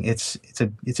amazing. It's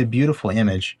a beautiful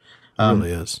image. It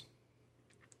really is.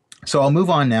 So I'll move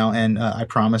on now, and I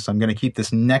promise I'm going to keep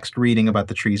this next reading about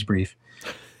the trees brief.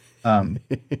 And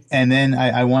then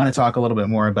I want to talk a little bit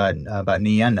more about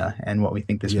Nienna and what we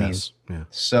think this means. Yeah.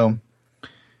 So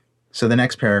the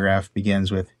next paragraph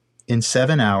begins with, "In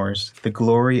 7 hours the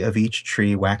glory of each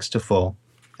tree waxed to full,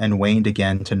 and waned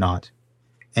again to naught,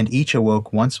 and each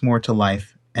awoke once more to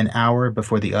life an hour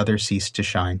before the other ceased to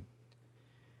shine.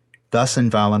 Thus in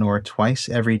Valinor twice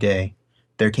every day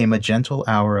there came a gentle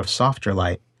hour of softer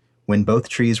light, when both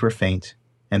trees were faint,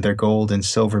 and their gold and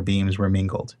silver beams were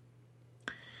mingled.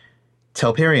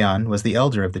 Telperion was the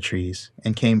elder of the trees,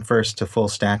 and came first to full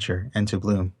stature and to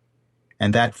bloom,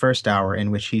 and that first hour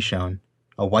in which he shone,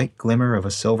 a white glimmer of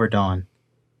a silver dawn.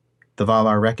 The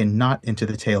Valar reckoned not into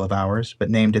the tale of hours, but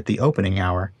named it the opening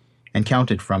hour, and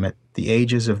counted from it the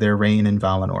ages of their reign in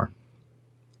Valinor."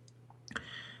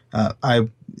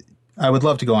 I would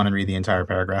love to go on and read the entire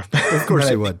paragraph. Of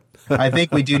course you would. I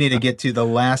think we do need to get to the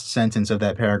last sentence of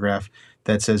that paragraph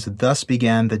that says, "Thus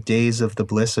began the days of the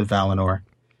bliss of Valinor,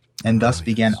 and thus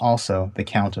began also the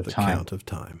count of time." The count of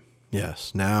time.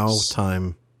 Yes. Now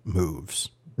time moves.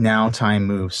 Now time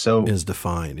moves. So is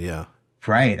defined. Yeah.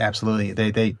 Right. Absolutely.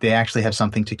 They actually have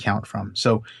something to count from.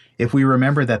 So if we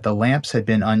remember that the lamps had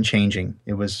been unchanging,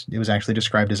 it was actually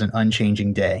described as an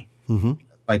unchanging day. Mm-hmm.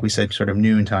 Like we said, sort of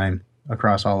noontime.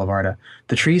 across all of Arda.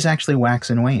 The trees actually wax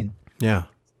and wane. Yeah.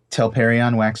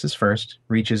 Telperion waxes first,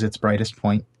 reaches its brightest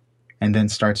point, and then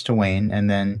starts to wane, and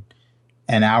then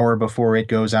an hour before it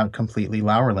goes out completely,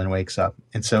 Laurelin wakes up.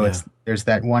 And so there's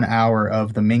that 1 hour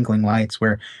of the mingling lights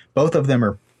where both of them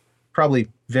are probably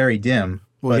very dim.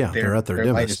 Well, but they're at their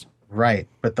dimmest. Right,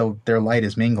 but their light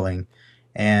is mingling.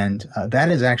 And that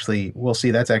is actually, we'll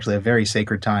see, that's actually a very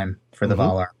sacred time for the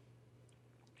Valar.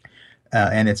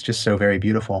 And it's just so very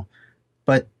beautiful.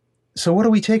 But so what do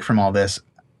we take from all this?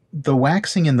 The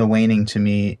waxing and the waning to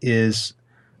me is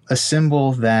a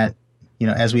symbol that,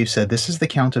 as we've said, this is the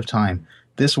count of time.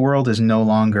 This world is no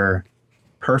longer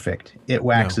perfect. It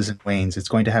waxes and wanes. It's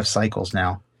going to have cycles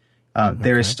now.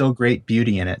 There is still great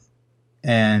beauty in it.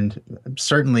 And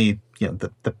certainly,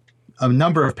 a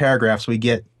number of paragraphs we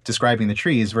get describing the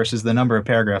trees versus the number of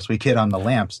paragraphs we get on the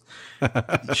lamps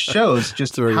shows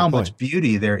just how much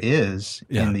beauty there is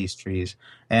in these trees.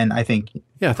 And I think...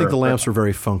 Yeah, I think the lamps are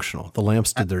very functional. The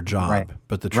lamps did their job,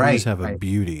 but the trees have a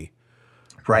beauty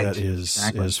that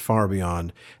is far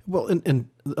beyond... Well, and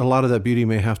a lot of that beauty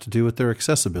may have to do with their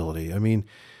accessibility. I mean,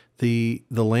 the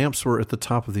lamps were at the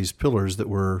top of these pillars that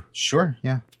were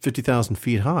 50,000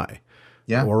 feet high.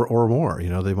 Yeah. Or more.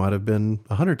 They might have been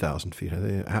 100,000 feet,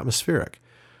 atmospheric.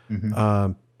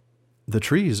 Mm-hmm. The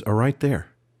trees are right there.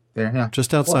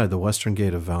 Just outside the western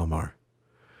gate of Valmar.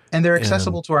 And they're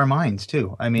accessible to our minds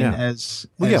too. I mean,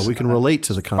 we can relate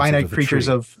to the concept finite of creatures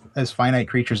as finite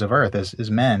creatures of Earth, as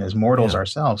men, as mortals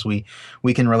ourselves. We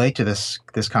can relate to this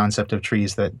concept of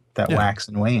trees that wax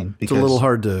and wane. Because it's a little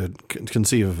hard to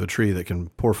conceive of a tree that can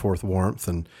pour forth warmth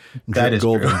and drip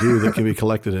golden dew that can be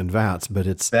collected in vats. But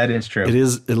that is true. It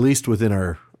is at least within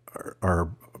our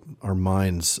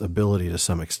mind's ability to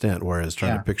some extent. Whereas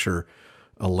trying to picture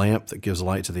a lamp that gives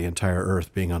light to the entire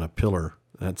Earth being on a pillar.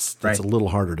 That's a little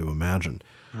harder to imagine.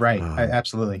 Right.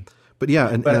 Absolutely. But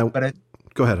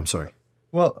go ahead. I'm sorry.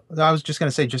 Well, I was just going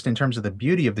to say, just in terms of the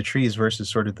beauty of the trees versus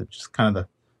sort of the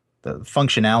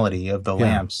functionality of the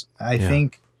lamps, I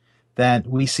think that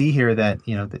we see here that,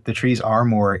 the trees are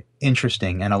more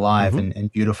interesting and alive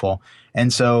and beautiful.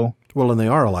 And so. Well, and they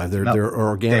are alive. They're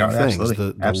organic things.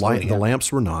 The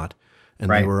lamps were not,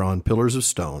 and they were on pillars of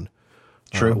stone.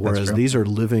 True. Whereas these are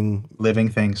living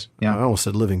things. Yeah. I almost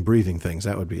said living, breathing things.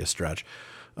 That would be a stretch.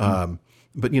 But,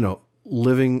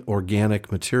 living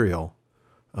organic material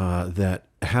that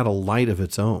had a light of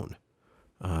its own.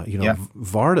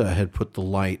 Varda had put the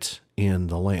light in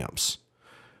the lamps.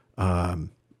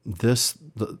 Telperion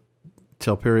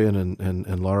and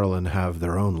Laurelin have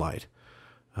their own light.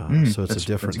 So it's a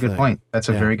different thing. That's a good point. That's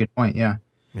a very good point. Yeah.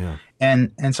 Yeah.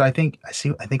 And so I think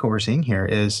what we're seeing here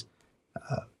is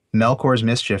Melkor's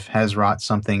mischief has wrought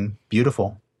something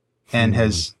beautiful, and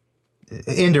has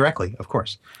indirectly, of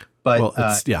course. But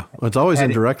it's always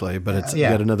indirectly, but it's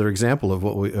yet another example of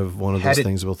one of those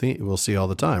things we'll see all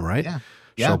the time, right? Yeah.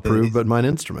 Shall prove but mine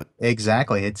instrument.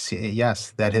 Exactly. It's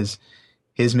that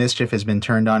his mischief has been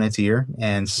turned on its ear,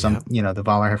 and the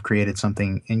Valar have created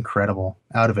something incredible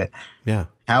out of it. Yeah.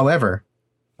 However,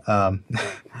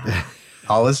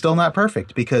 all is still not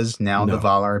perfect, because now the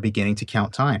Valar are beginning to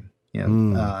count time.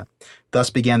 Thus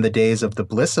began the days of the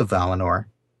bliss of Valinor,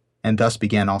 and thus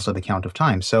began also the count of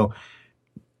time. So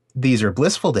these are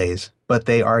blissful days, but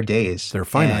they are days. They're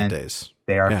finite days.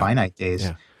 They are finite days.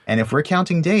 Yeah. And if we're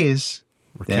counting days,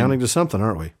 we're counting to something,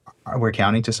 aren't we? We're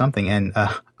counting to something, and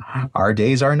our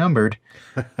days are numbered.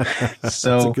 So that's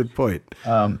a good point.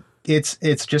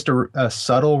 It's just a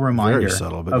subtle reminder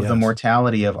of the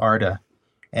mortality of Arda,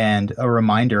 and a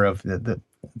reminder of the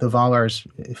Valar's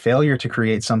failure to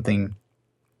create something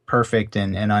perfect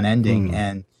and unending,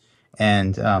 and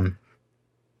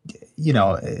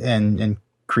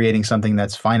creating something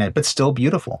that's finite but still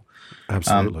beautiful.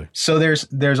 Absolutely. So there's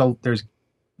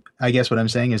I guess what I'm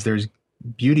saying is there's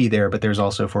beauty there, but there's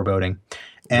also foreboding,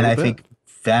 and I think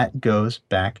that goes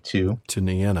back to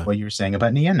Nienna. What you were saying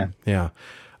about Nienna. Yeah,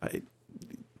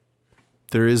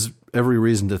 there is every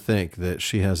reason to think that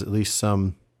she has at least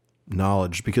some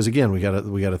knowledge, because again, we got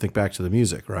to think back to the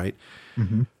music, right?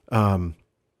 Mm-hmm.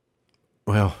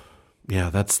 Well, yeah,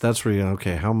 that's where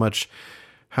okay, how much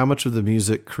of the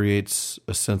music creates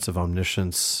a sense of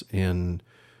omniscience in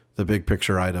the big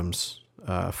picture items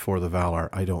for the Valar?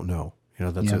 I don't know.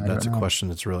 That's a question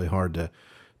that's really hard to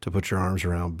put your arms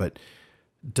around. But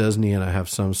does Nienna have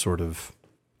some sort of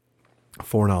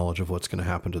foreknowledge of what's going to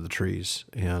happen to the trees,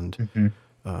 and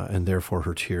therefore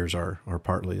her tears are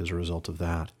partly as a result of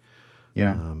that?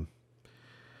 Yeah.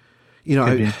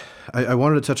 I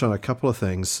wanted to touch on a couple of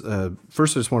things.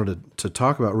 First, I just wanted to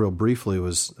talk about real briefly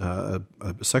was a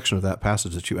section of that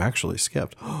passage that you actually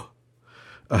skipped.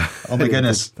 Oh my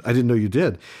goodness. I didn't know you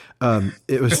did.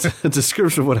 It was a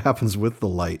description of what happens with the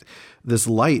light. This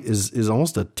light is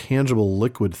almost a tangible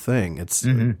liquid thing. It's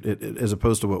as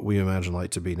opposed to what we imagine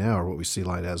light to be now, or what we see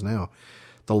light as now.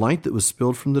 The light that was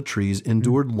spilled from the trees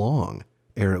endured long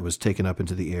ere it was taken up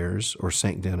into the airs or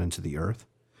sank down into the earth.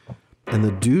 And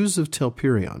the dews of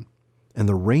Telperion and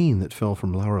the rain that fell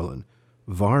from Laurelin,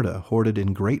 Varda hoarded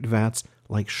in great vats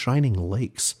like shining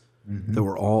lakes that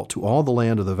were all to all the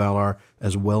land of the Valar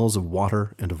as wells of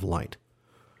water and of light.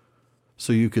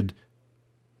 So you could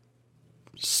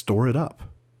store it up.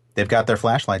 They've got their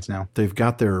flashlights now. They've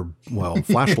got their,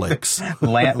 flash lakes.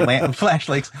 Flash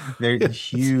lakes. They're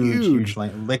huge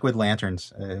liquid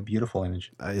lanterns. A beautiful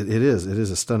image. It is. It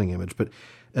is a stunning image.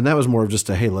 And that was more of just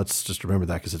hey, let's just remember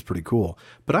that because it's pretty cool.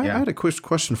 But I had a quick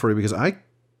question for you because I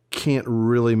can't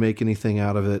really make anything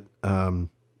out of it on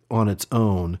its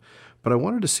own. But I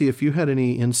wanted to see if you had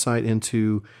any insight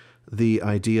into the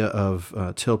idea of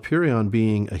Telperion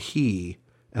being a he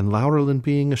and Laurelin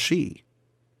being a she.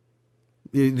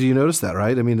 Do you notice that,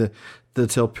 right? I mean, the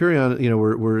Telperion,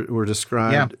 were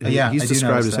described. He's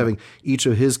described as having each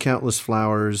of his countless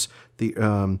flowers,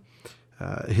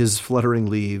 his fluttering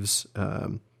leaves.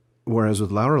 Whereas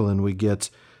with Laurelin, we get,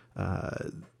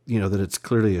 that it's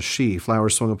clearly a she.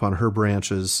 Flowers swung upon her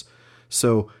branches.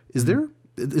 So, is there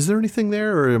anything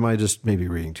there, or am I just maybe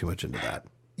reading too much into that?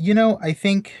 I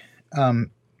think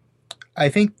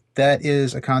that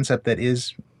is a concept that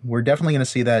is. We're definitely going to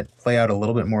see that play out a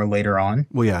little bit more later on.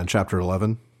 Well, yeah, in chapter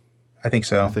 11. I think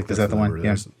so. Is that the one?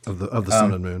 Yeah. Of the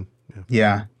sun and moon.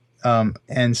 Yeah.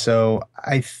 And so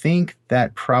I think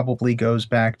that probably goes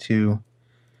back to,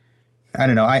 I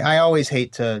don't know. I always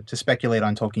hate to speculate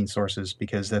on Tolkien sources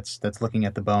because that's looking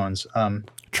at the bones.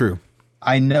 True.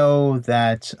 I know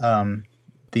that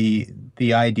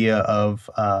the idea of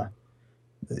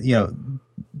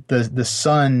the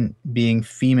sun being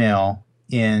female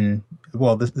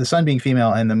the sun being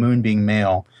female and the moon being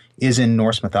male is in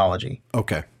Norse mythology.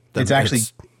 Okay. That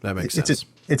makes sense.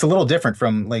 It's a little different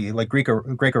from like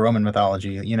Greco-Roman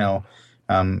mythology,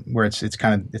 where it's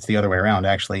the other way around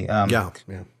actually. Yeah.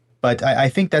 But I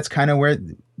think that's kind of where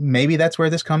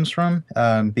this comes from,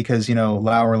 because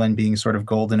Laurelin being sort of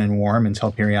golden and warm and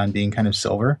Telperion being kind of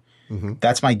silver. Mm-hmm.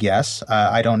 That's my guess.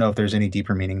 I don't know if there's any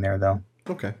deeper meaning there though.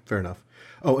 Okay, fair enough.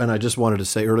 Oh, and I just wanted to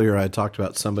say earlier I had talked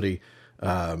about somebody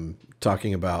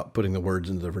talking about putting the words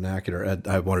into the vernacular.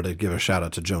 I wanted to give a shout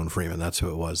out to Joan Freeman. That's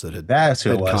who it was that had. That's who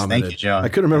had it was. Commented. Thank you, Joan. I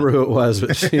couldn't remember who it was,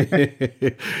 but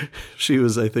she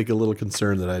was, I think, a little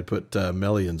concerned that I put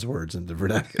Melian's words into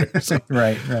vernacular. So,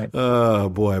 right. Oh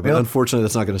boy, but unfortunately,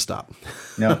 that's not going to stop.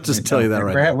 No, I'll just tell you that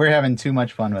right now. We're having too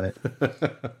much fun with it.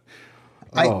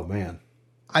 Man.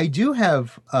 I do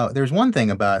have, there's one thing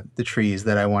about the trees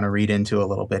that I want to read into a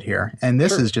little bit here. And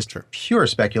this is just pure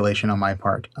speculation on my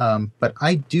part. But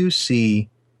I do see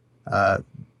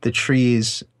the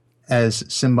trees as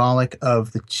symbolic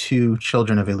of the two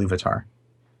children of Iluvatar.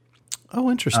 Oh,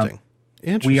 interesting.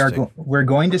 We're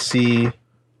going to see,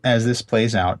 as this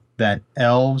plays out, that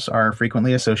elves are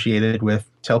frequently associated with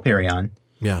Telperion.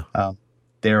 Yeah.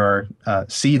 There are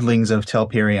seedlings of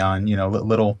Telperion,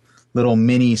 little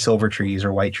mini silver trees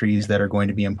or white trees that are going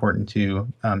to be important to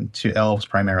elves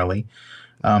primarily.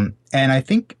 And I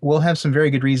think we'll have some very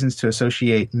good reasons to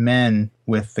associate men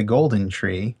with the golden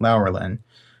tree, Laurelin.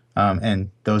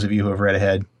 And those of you who have read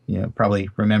ahead, probably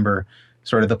remember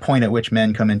sort of the point at which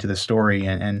men come into the story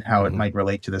and how it might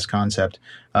relate to this concept.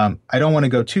 I don't want to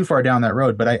go too far down that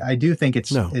road, but I do think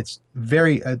it's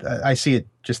very, I see it,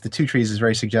 just the two trees is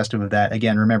very suggestive of that.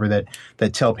 Again, remember that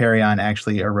Telperion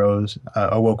actually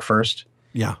awoke first.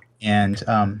 Yeah. And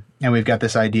we've got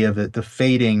this idea of the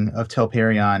fading of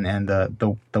Telperion and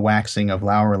the waxing of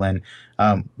Laurelin,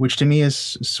 which to me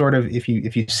is sort of, if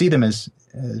you see them as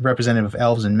representative of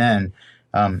elves and men,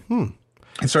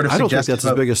 it's sort of I don't think that's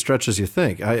as big a stretch as you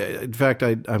think. In fact,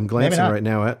 I'm glancing right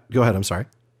now at. Go ahead. I'm sorry.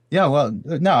 Yeah. Well,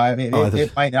 no. I mean,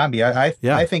 it might not be.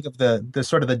 I think of the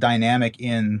sort of the dynamic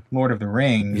in Lord of the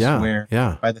Rings, where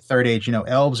by the Third Age,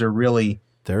 elves are really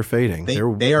they're fading. They are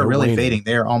really waning. Fading.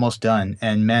 They are almost done,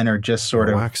 and men are just sort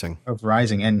of waxing, of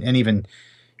rising, and even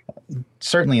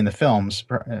certainly in the films,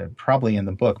 probably in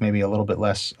the book, maybe a little bit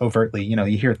less overtly. You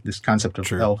hear this concept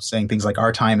of elves saying things like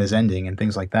 "our time is ending" and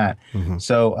things like that. Mm-hmm.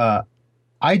 So.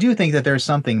 I do think that there's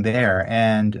something there.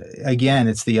 And again,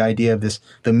 it's the idea of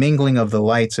the mingling of the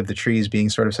lights of the trees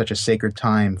being sort of such a sacred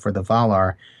time for the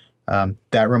Valar.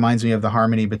 That reminds me of the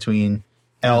harmony between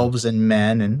elves and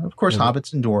men, and of course,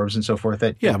 hobbits and dwarves and so forth.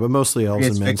 But mostly elves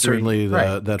and men. Victory. Certainly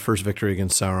that first victory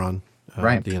against Sauron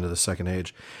Right. at the end of the Second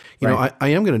Age. You know, I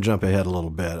am going to jump ahead a little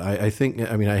bit. I think,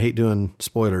 I mean, I hate doing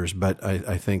spoilers, but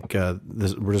I think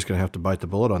we're just going to have to bite the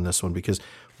bullet on this one, because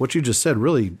what you just said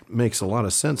really makes a lot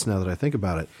of sense now that I think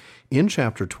about it. In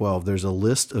chapter 12, there's a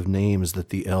list of names that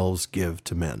the elves give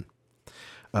to men.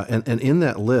 And in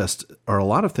that list are a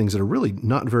lot of things that are really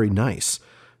not very nice.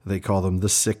 They call them the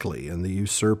sickly and the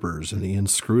usurpers and the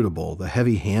inscrutable, the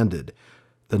heavy-handed,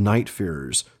 the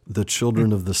night-fearers, the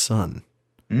children of the sun.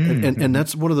 And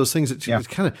that's one of those things that it's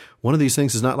kind of, one of these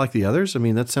things is not like the others. I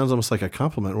mean, that sounds almost like a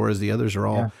compliment, whereas the others are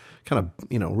all kind of,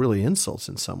 you know, really insults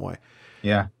in some way.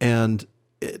 Yeah. And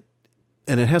it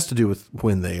has to do with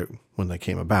when they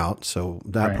came about. So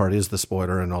that part is the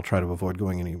spoiler, and I'll try to avoid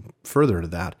going any further into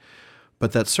that.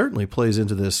 But that certainly plays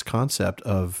into this concept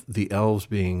of the elves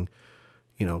being,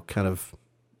 you know, kind of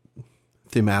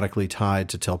thematically tied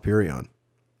to Telperion,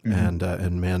 and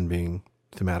men being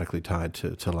thematically tied to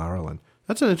Laurelin.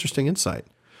 That's an interesting insight.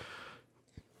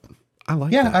 I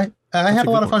like that. I had a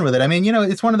lot of fun with it. I mean, you know,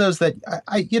 it's one of those that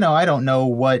I don't know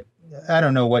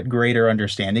what greater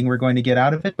understanding we're going to get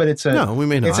out of it, but it's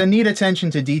a neat attention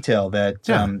to detail that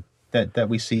that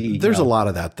we see. There's a lot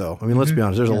of that, though. I mean, let's be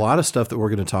honest. There's a lot of stuff that we're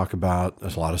going to talk about.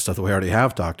 There's a lot of stuff that we already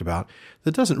have talked about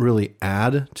that doesn't really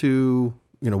add to,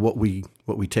 you know, what we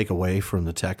take away from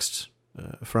the text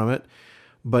from it,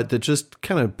 but that just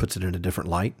kind of puts it in a different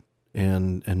light,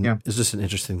 and is just an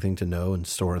interesting thing to know and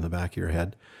store in the back of your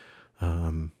head. I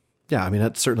mean,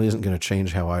 that certainly isn't going to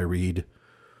change how I read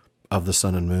Of the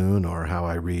Sun and Moon or how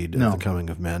I read The Coming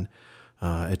of Men.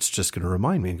 It's just going to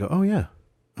remind me and go, oh yeah,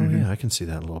 I can see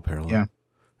that little parallel.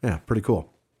 Yeah, pretty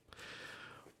cool.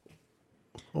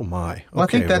 Oh my. Well,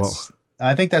 okay,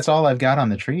 I think that's all I've got on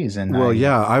the trees. And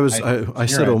I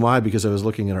said oh my because I was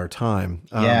looking at our time.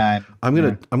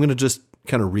 I'm gonna just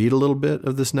kind of read a little bit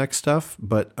of this next stuff,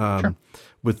 but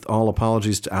with all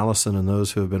apologies to Allison and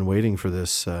those who have been waiting for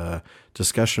this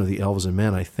discussion of the elves and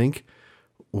men, I think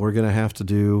we're gonna have to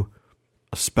do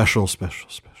a special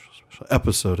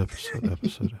episode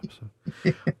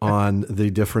on the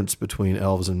difference between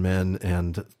elves and men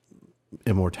and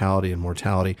immortality and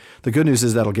mortality. The good news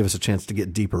is that'll give us a chance to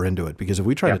get deeper into it, because if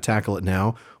we try to tackle it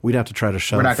now, we'd have to try to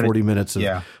shove 40 minutes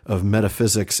of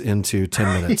metaphysics into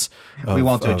 10 minutes. We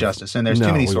won't do it justice, and there's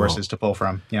too many sources to pull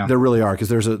from. Yeah, there really are, because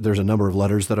there's a number of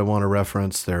letters that I want to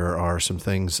reference. There are some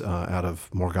things out of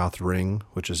Morgoth Ring,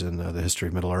 which is in the history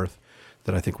of Middle-earth,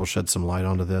 that I think will shed some light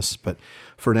onto this. But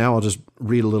for now, I'll just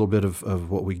read a little bit of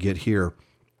what we get here.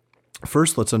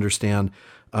 First, let's understand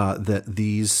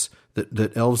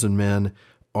that elves and men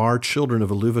are children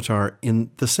of Iluvatar in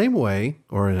the same way,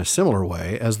 or in a similar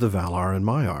way, as the Valar and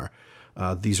Maiar.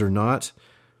 These are not,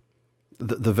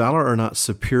 the Valar are not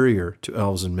superior to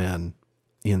elves and men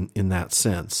in that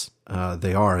sense.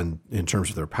 They are in terms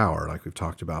of their power, like we've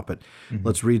talked about. But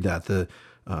let's read that.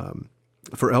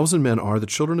 For elves and men are the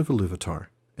children of Iluvatar,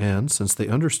 and since they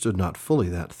understood not fully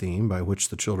that theme by which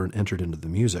the children entered into the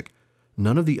music,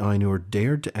 none of the Ainur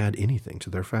dared to add anything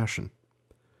to their fashion.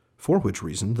 For which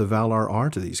reason the Valar are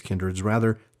to these kindreds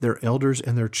rather their elders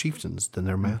and their chieftains than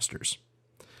their masters.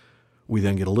 We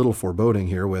then get a little foreboding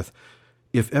here with,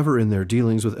 if ever in their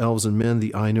dealings with elves and men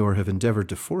the Ainur have endeavored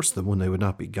to force them when they would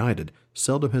not be guided,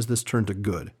 seldom has this turned to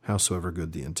good, howsoever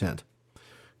good the intent.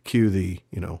 Cue the,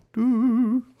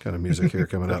 kind of music here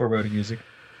coming up. Foreboding music.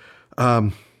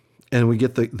 And we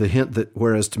get the hint that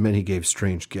whereas to men he gave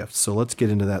strange gifts. So let's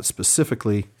get into that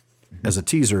specifically as a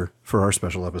teaser for our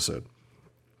special episode.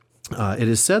 It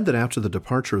is said that after the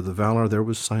departure of the Valar there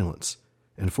was silence,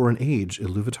 and for an age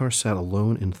Iluvatar sat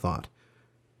alone in thought.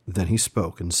 Then he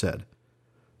spoke and said,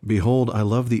 Behold, I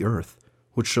love the earth,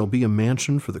 which shall be a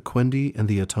mansion for the Quendi and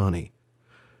the Atani.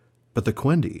 But the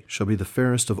Quendi shall be the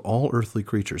fairest of all earthly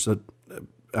creatures. I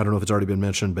don't know if it's already been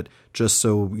mentioned, but just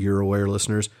so you're aware,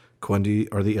 listeners, Quendi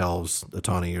are the elves,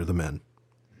 Atani are the men.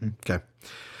 Okay.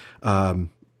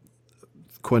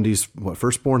 Quendi's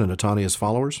firstborn and Atani is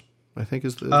followers, I think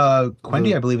is the...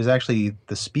 Quendi, I believe, is actually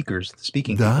the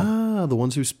speaking people. The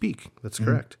ones who speak. That's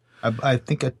correct. I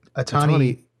think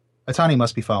Atani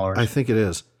must be followers. I think it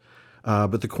is.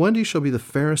 But the Quendi shall be the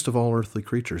fairest of all earthly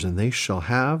creatures, and they shall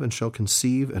have and shall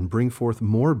conceive and bring forth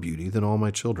more beauty than all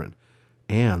my children,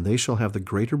 and they shall have the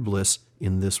greater bliss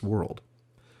in this world.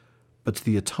 But to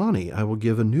the Atani I will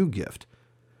give a new gift.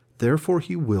 Therefore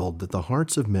he willed that the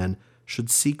hearts of men should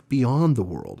seek beyond the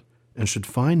world, and should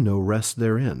find no rest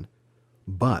therein.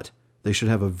 But they should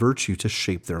have a virtue to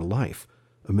shape their life,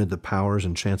 amid the powers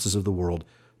and chances of the world,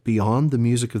 beyond the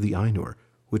music of the Ainur,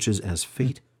 which is as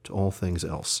fate to all things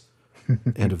else.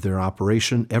 And of their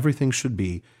operation everything should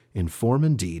be, in form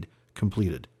and deed,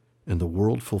 completed, and the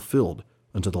world fulfilled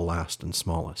unto the last and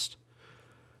smallest.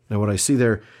 Now, what I see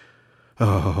there,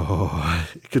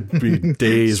 it could be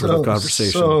days worth of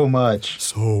conversation. So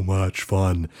much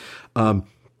fun.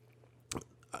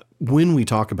 When we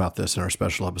talk about this in our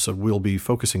special episode, we'll be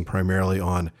focusing primarily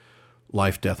on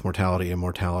life, death, mortality,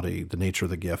 immortality, the nature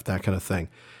of the gift, that kind of thing,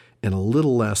 and a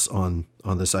little less on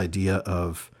this idea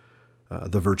of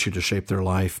the virtue to shape their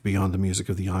life beyond the music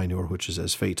of the Ainur, which is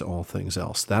as fate to all things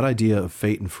else. That idea of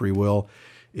fate and free will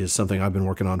is something I've been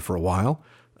working on for a while.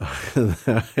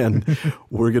 And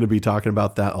we're going to be talking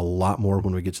about that a lot more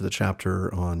when we get to the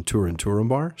chapter on Turin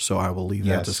Turambar. So I will leave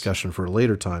that discussion for a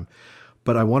later time.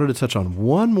 But I wanted to touch on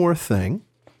one more thing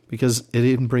because it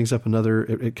even brings up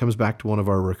it comes back to one of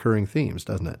our recurring themes,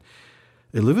 doesn't it?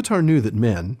 Iluvatar knew that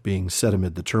men, being set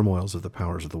amid the turmoils of the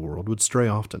powers of the world, would stray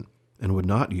often and would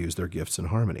not use their gifts in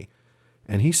harmony.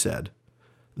 And he said,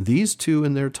 "These two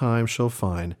in their time shall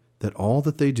find that all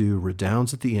that they do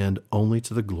redounds at the end only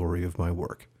to the glory of my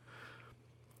work."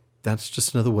 That's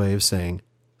just another way of saying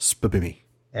spabimi.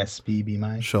 SBB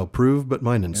mine. Shall prove but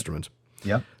mine instrument.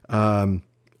 Yep.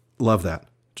 Love that.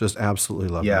 Just absolutely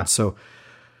love that. So,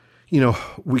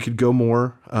 we could go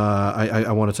more.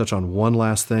 I want to touch on one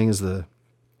last thing as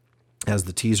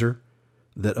the teaser,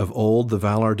 that of old the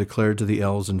Valar declared to the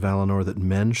elves in Valinor that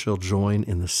men shall join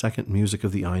in the second music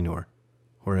of the Ainur,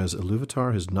 whereas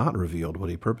Iluvatar has not revealed what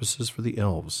he purposes for the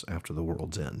elves after the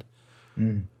world's end.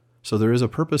 So there is a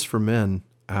purpose for men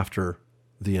after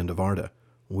the end of Arda.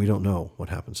 We don't know what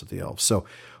happens to the elves. So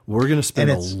we're going to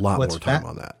spend a lot more time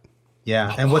on that.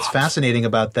 Yeah, and what's fascinating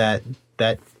about that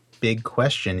big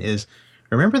question is,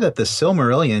 remember that the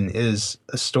Silmarillion is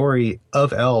a story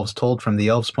of elves told from the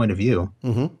elves' point of view.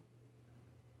 Mm-hmm.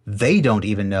 They don't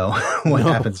even know what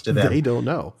happens to them. They don't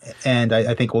know. And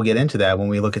I think we'll get into that when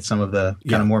we look at some of the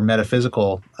kind of more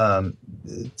metaphysical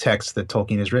texts that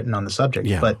Tolkien has written on the subject.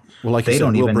 Yeah. But like they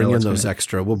don't even know we'll bring in some of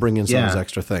those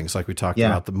extra things. Like we talked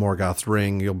about the Morgoth's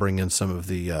ring. You'll bring in some of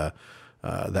the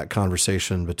that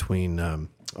conversation between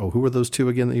who were those two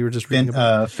again that you were just reading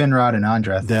about? Finrod and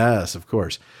Andreth. Yes, of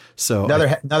course. So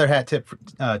another hat tip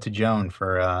to Joan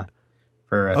for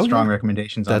strong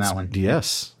recommendations on that one.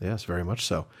 Yes, very much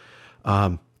so.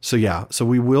 So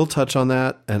we will touch on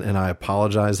that, and I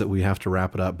apologize that we have to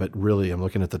wrap it up, but really I'm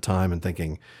looking at the time and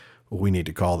thinking, we need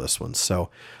to call this one. So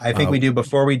I think we do.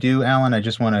 Before we do, Alan, I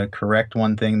just want to correct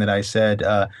one thing that I said.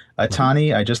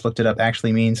 Atani, I just looked it up,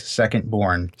 actually means second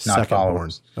born, not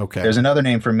followers. Okay. There's another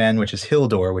name for men, which is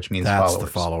Hildor, which means followers. That's the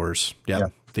followers. Yeah.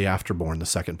 The afterborn, the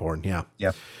second born. Yeah.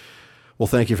 Yeah. Well,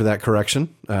 thank you for that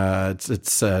correction. It's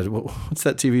what's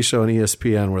that TV show on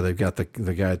ESPN where they've got the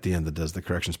guy at the end that does the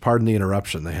corrections? Pardon the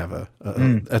interruption. They have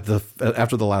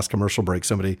after the last commercial break,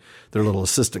 their little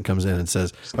assistant comes in and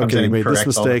says, "Okay, you made this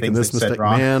mistake and this mistake."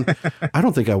 Man, I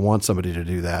don't think I want somebody to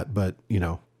do that, but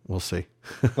we'll see.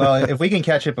 Well, if we can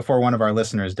catch it before one of our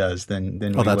listeners does, then we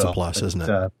will. That's a plus, isn't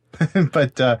it?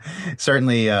 But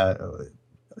certainly.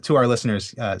 To our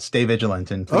listeners, stay vigilant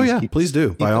and please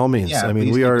do by all means. Yeah, I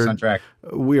mean, we are on track.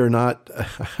 We are not.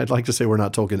 I'd like to say we're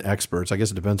not Tolkien experts. I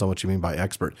guess it depends on what you mean by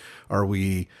expert. Are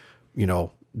we,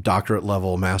 doctorate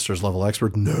level, master's level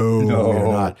expert? No,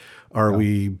 we're not. Are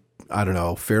we? I don't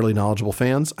know. Fairly knowledgeable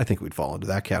fans? I think we'd fall into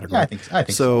that category. Yeah, I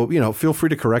think so. Feel free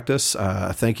to correct us.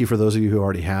 Thank you for those of you who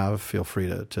already have. Feel free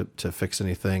to fix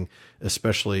anything,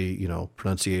 especially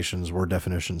pronunciations, word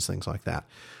definitions, things like that.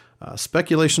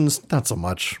 Speculations, not so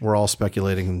much. We're all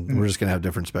speculating, and we're just going to have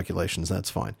different speculations. That's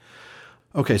fine.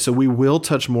 Okay, so we will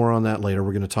touch more on that later.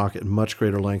 We're going to talk at much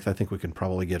greater length. I think we can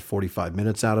probably get 45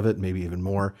 minutes out of it, maybe even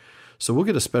more. So we'll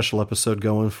get a special episode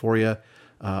going for you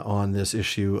on this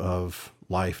issue of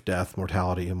life, death,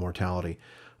 mortality, immortality.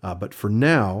 But for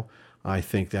now, I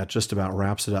think that just about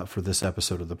wraps it up for this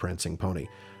episode of The Prancing Pony.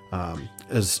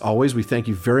 As always, we thank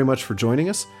you very much for joining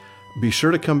us. Be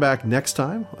sure to come back next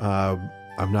time.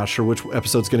 I'm not sure which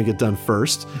episode's going to get done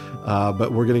first,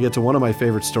 but we're going to get to one of my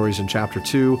favorite stories in Chapter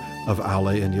 2 of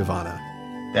Aule and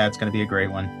Yavanna. That's going to be a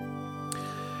great one.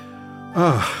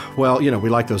 Well, we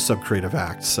like those sub-creative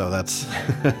acts, so that's...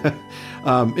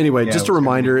 Anyway, just a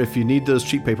reminder, if you need those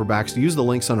cheap paperbacks, use the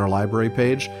links on our library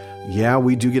page. Yeah,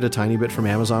 we do get a tiny bit from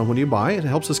Amazon when you buy. It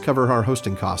helps us cover our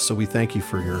hosting costs, so we thank you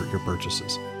for your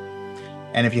purchases.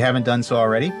 And if you haven't done so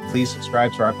already, please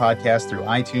subscribe to our podcast through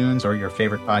iTunes or your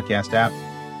favorite podcast app.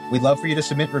 We'd love for you to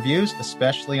submit reviews,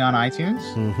 especially on iTunes.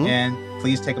 Mm-hmm. And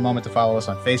please take a moment to follow us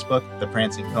on Facebook, The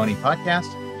Prancing Pony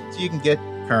Podcast, so you can get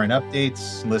current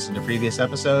updates, listen to previous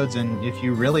episodes, and if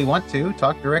you really want to,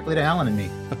 talk directly to Alan and me.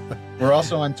 We're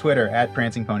also on Twitter at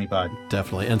Prancing Pony Pod.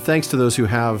 Definitely. And thanks to those who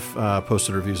have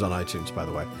posted reviews on iTunes, by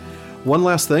the way. One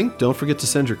last thing, don't forget to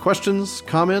send your questions,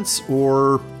 comments,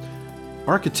 or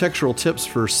architectural tips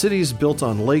for cities built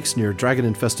on lakes near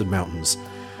dragon-infested mountains.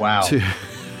 Wow.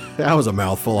 That was a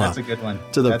mouthful. That's a good one.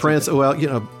 To the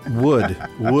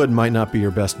wood might not be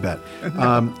your best bet.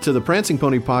 To the Prancing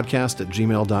Pony Podcast at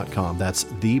gmail.com. That's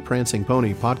the Prancing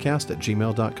Pony Podcast at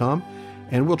gmail.com.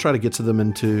 And we'll try to get to them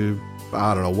into,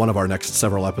 I don't know, one of our next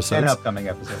several episodes. An upcoming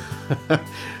episode.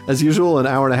 As usual, an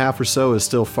hour and a half or so is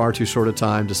still far too short a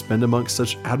time to spend amongst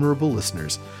such admirable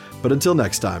listeners. But until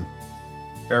next time.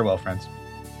 Farewell, friends.